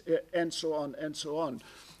 tractors, and so on and so on.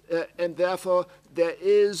 And therefore, there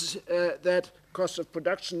is that cost of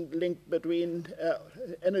production link between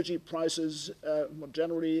energy prices more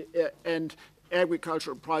generally and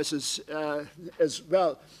agricultural prices as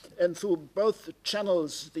well. And through both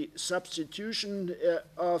channels, the substitution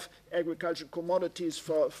of agricultural commodities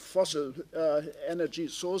for fossil energy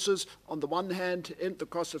sources on the one hand and the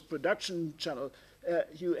cost of production channel,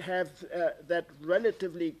 you have that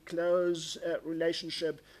relatively close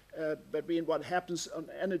relationship between what happens on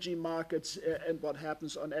energy markets and what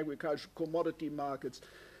happens on agricultural commodity markets.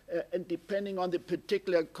 And depending on the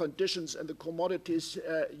particular conditions and the commodities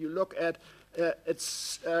you look at,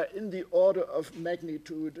 it's in the order of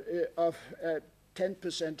magnitude of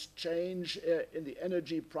 10% change in the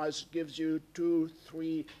energy price gives you 2,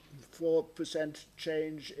 3, 4%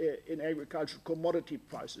 change in agricultural commodity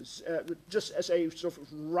prices, just as a sort of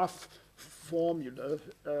rough formula.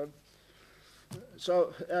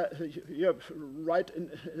 So you're right in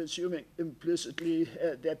assuming implicitly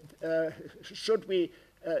that should we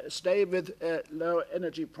stay with low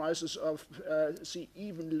energy prices or see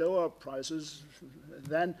even lower prices,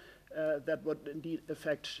 then that would indeed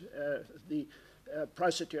affect the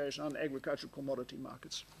price situation on agricultural commodity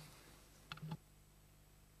markets.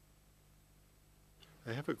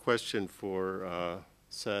 I have a question for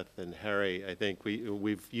Seth and Harry. I think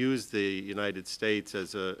we've used the United States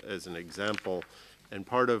as an example, and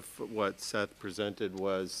part of what Seth presented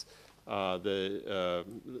was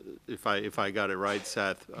if I got it right,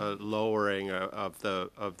 Seth, lowering of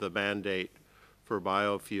the mandate for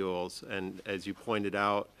biofuels, and as you pointed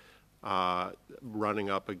out, running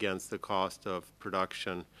up against the cost of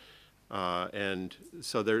production, and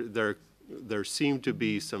so there seem to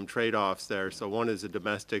be some trade-offs there. So one is a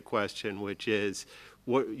domestic question, which is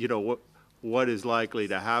what is likely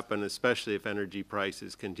to happen, especially if energy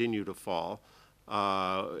prices continue to fall,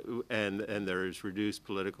 and there is reduced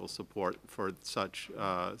political support for such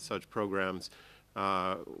programs.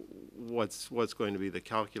 What's going to be the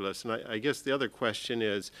calculus? And I guess the other question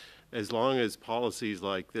is, as long as policies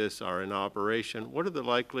like this are in operation, what are the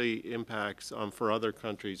likely impacts for other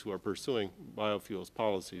countries who are pursuing biofuels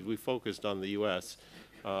policies? We focused on the U.S.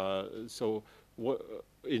 So what,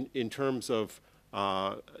 in terms of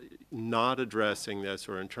not addressing this,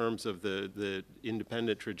 or in terms of the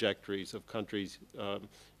independent trajectories of countries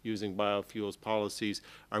using biofuels policies,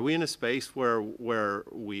 are we in a space where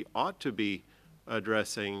we ought to be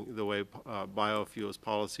addressing the way biofuels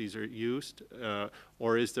policies are used,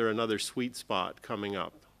 or is there another sweet spot coming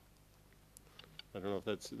up? I don't know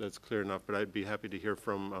if that's clear enough, but I'd be happy to hear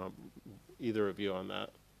from either of you on that.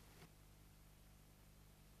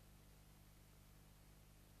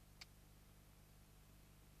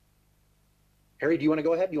 Harry, do you want to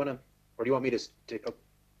go ahead? Or do you want me to take? Oh.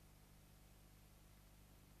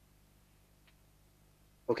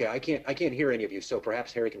 Okay, I can't hear any of you, so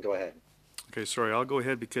perhaps Harry can go ahead. Okay, sorry, I'll go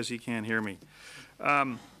ahead because he can't hear me.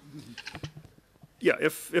 Yeah,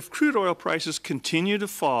 if crude oil prices continue to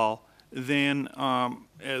fall, then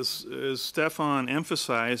as Stefan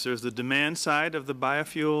emphasized, there's the demand side of the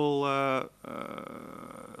biofuel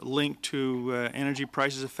linked to energy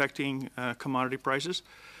prices affecting commodity prices.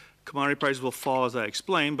 Commodity prices will fall, as I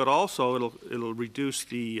explained, but also it'll reduce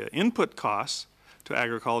the input costs to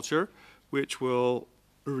agriculture, which will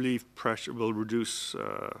relieve pressure, will reduce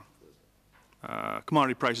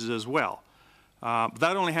commodity prices as well. But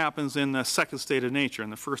that only happens in the second state of nature.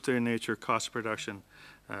 In the first state of nature, cost of production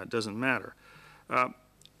doesn't matter.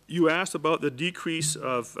 You asked about the decrease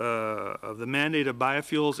of the mandate of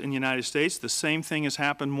biofuels in the United States. The same thing has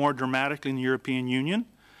happened more dramatically in the European Union.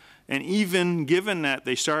 And even given that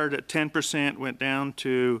they started at 10%, went down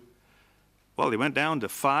to, well, they went down to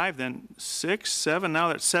 5, then 6, 7, now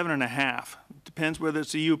they're at 7.5. Depends whether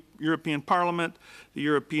it's the European Parliament, the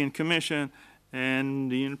European Commission,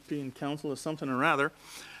 and the European Council or something or other.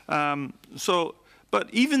 But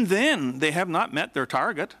even then, they have not met their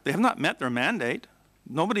target. They have not met their mandate.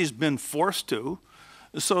 Nobody's been forced to.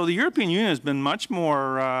 So the European Union has been much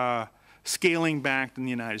more scaling back than the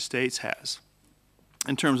United States has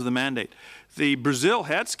in terms of the mandate. Brazil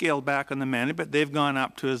had scaled back on the mandate, but they've gone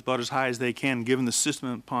up to about as high as they can, given the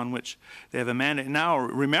system upon which they have a mandate. Now,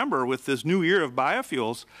 remember, with this new year of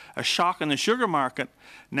biofuels, a shock in the sugar market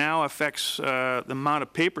now affects the amount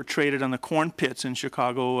of paper traded on the corn pits in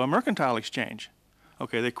Chicago Mercantile Exchange.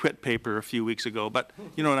 Okay, they quit paper a few weeks ago, but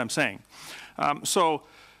you know what I'm saying.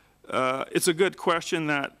 It's a good question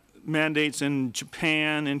that mandates in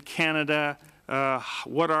Japan, in Canada,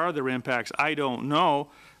 what are their impacts? I don't know.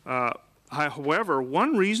 However,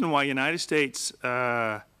 one reason why United States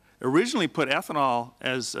originally put ethanol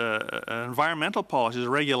as an environmental policy, as a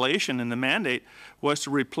regulation in the mandate, was to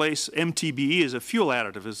replace MTBE as a fuel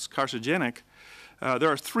additive, as carcinogenic. There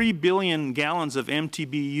are 3 billion gallons of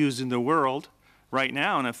MTBE used in the world right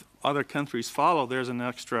now, and if other countries follow, there's an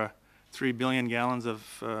extra 3 billion gallons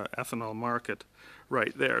of ethanol market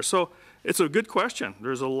right there. So it's a good question.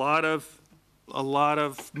 There's a lot of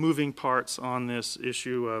moving parts on this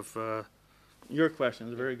issue of your question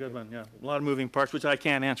is a very good one. Yeah, a lot of moving parts, which I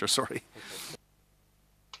can't answer. Sorry.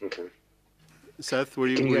 Okay. Seth, were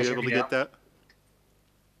you able to get that?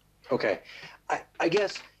 Okay. I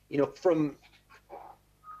guess, you know,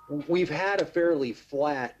 we've had a fairly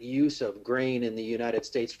flat use of grain in the United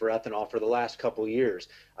States for ethanol for the last couple of years.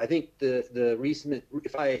 I think the recent,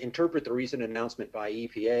 if I interpret the recent announcement by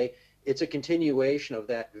EPA, it's a continuation of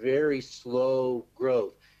that very slow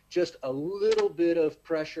growth. Just a little bit of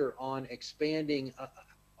pressure on expanding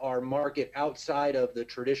our market outside of the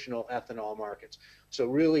traditional ethanol markets. So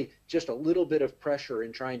really just a little bit of pressure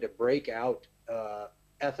in trying to break out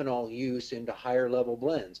ethanol use into higher level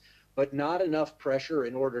blends, but not enough pressure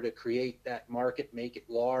in order to create that market, make it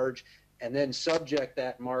large, and then subject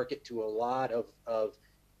that market to a lot of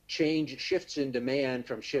shifts in demand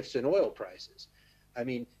from shifts in oil prices. I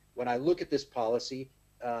mean, when I look at this policy,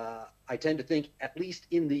 I tend to think, at least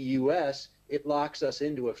in the U.S., it locks us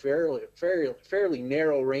into a fairly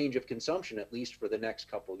narrow range of consumption, at least for the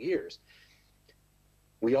next couple of years.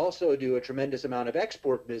 We also do a tremendous amount of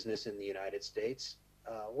export business in the United States,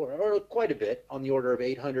 or quite a bit, on the order of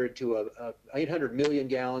 800 million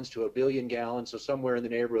gallons to 1 billion gallons, so somewhere in the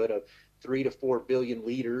neighborhood of 3 to 4 billion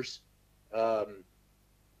liters.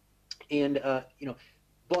 You know,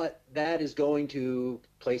 but that is going to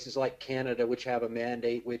places like Canada, which have a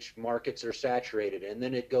mandate, which markets are saturated. And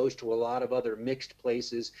then it goes to a lot of other mixed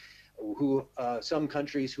places, some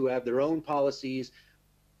countries who have their own policies,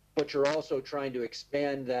 but you're also trying to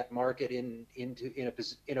expand that market in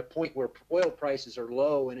a point where oil prices are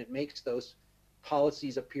low, and it makes those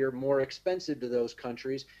policies appear more expensive to those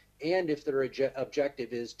countries. And if their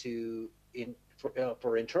objective is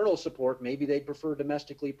for internal support, maybe they prefer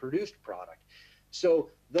domestically produced product. So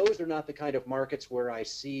those are not the kind of markets where I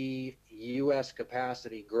see U.S.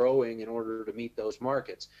 capacity growing in order to meet those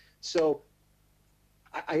markets. So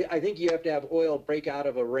I think you have to have oil break out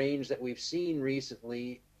of a range that we've seen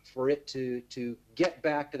recently for it to get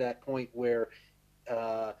back to that point where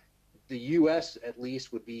the U.S. at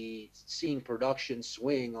least would be seeing production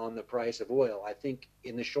swing on the price of oil. I think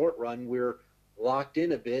in the short run, we're locked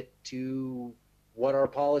in a bit to what our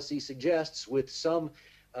policy suggests, with some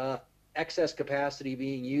excess capacity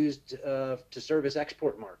being used to service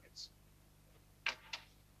export markets.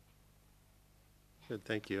 Good,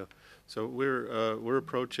 thank you. So we're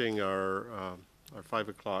approaching our 5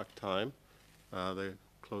 o'clock time, the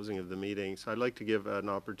closing of the meeting. So I'd like to give an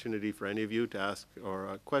opportunity for any of you to ask or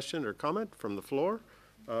a question or comment from the floor,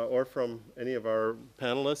 or from any of our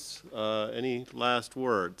panelists. Any last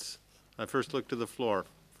words? I first look to the floor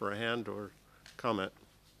for a hand or comment.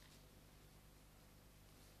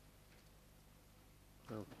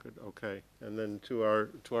 Oh, good. Okay. And then to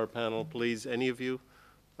our panel, please, any of you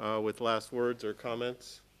with last words or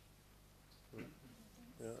comments?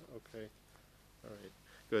 Yeah. Okay. All right.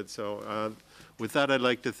 Good. So with that, I'd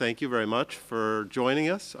like to thank you very much for joining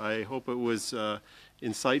us. I hope it was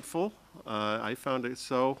insightful. I found it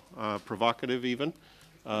so provocative even.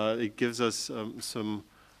 It gives us some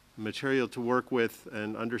material to work with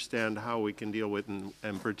and understand how we can deal with,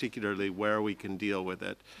 and particularly where we can deal with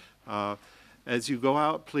it. As you go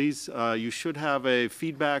out, please, you should have a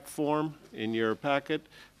feedback form in your packet.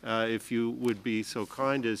 If you would be so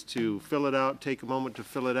kind as to fill it out, take a moment to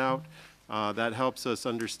fill it out. That helps us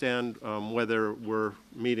understand whether we're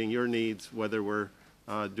meeting your needs, whether we're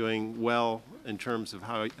doing well in terms of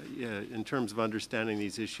in terms of understanding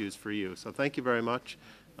these issues for you. So thank you very much,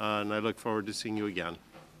 and I look forward to seeing you again.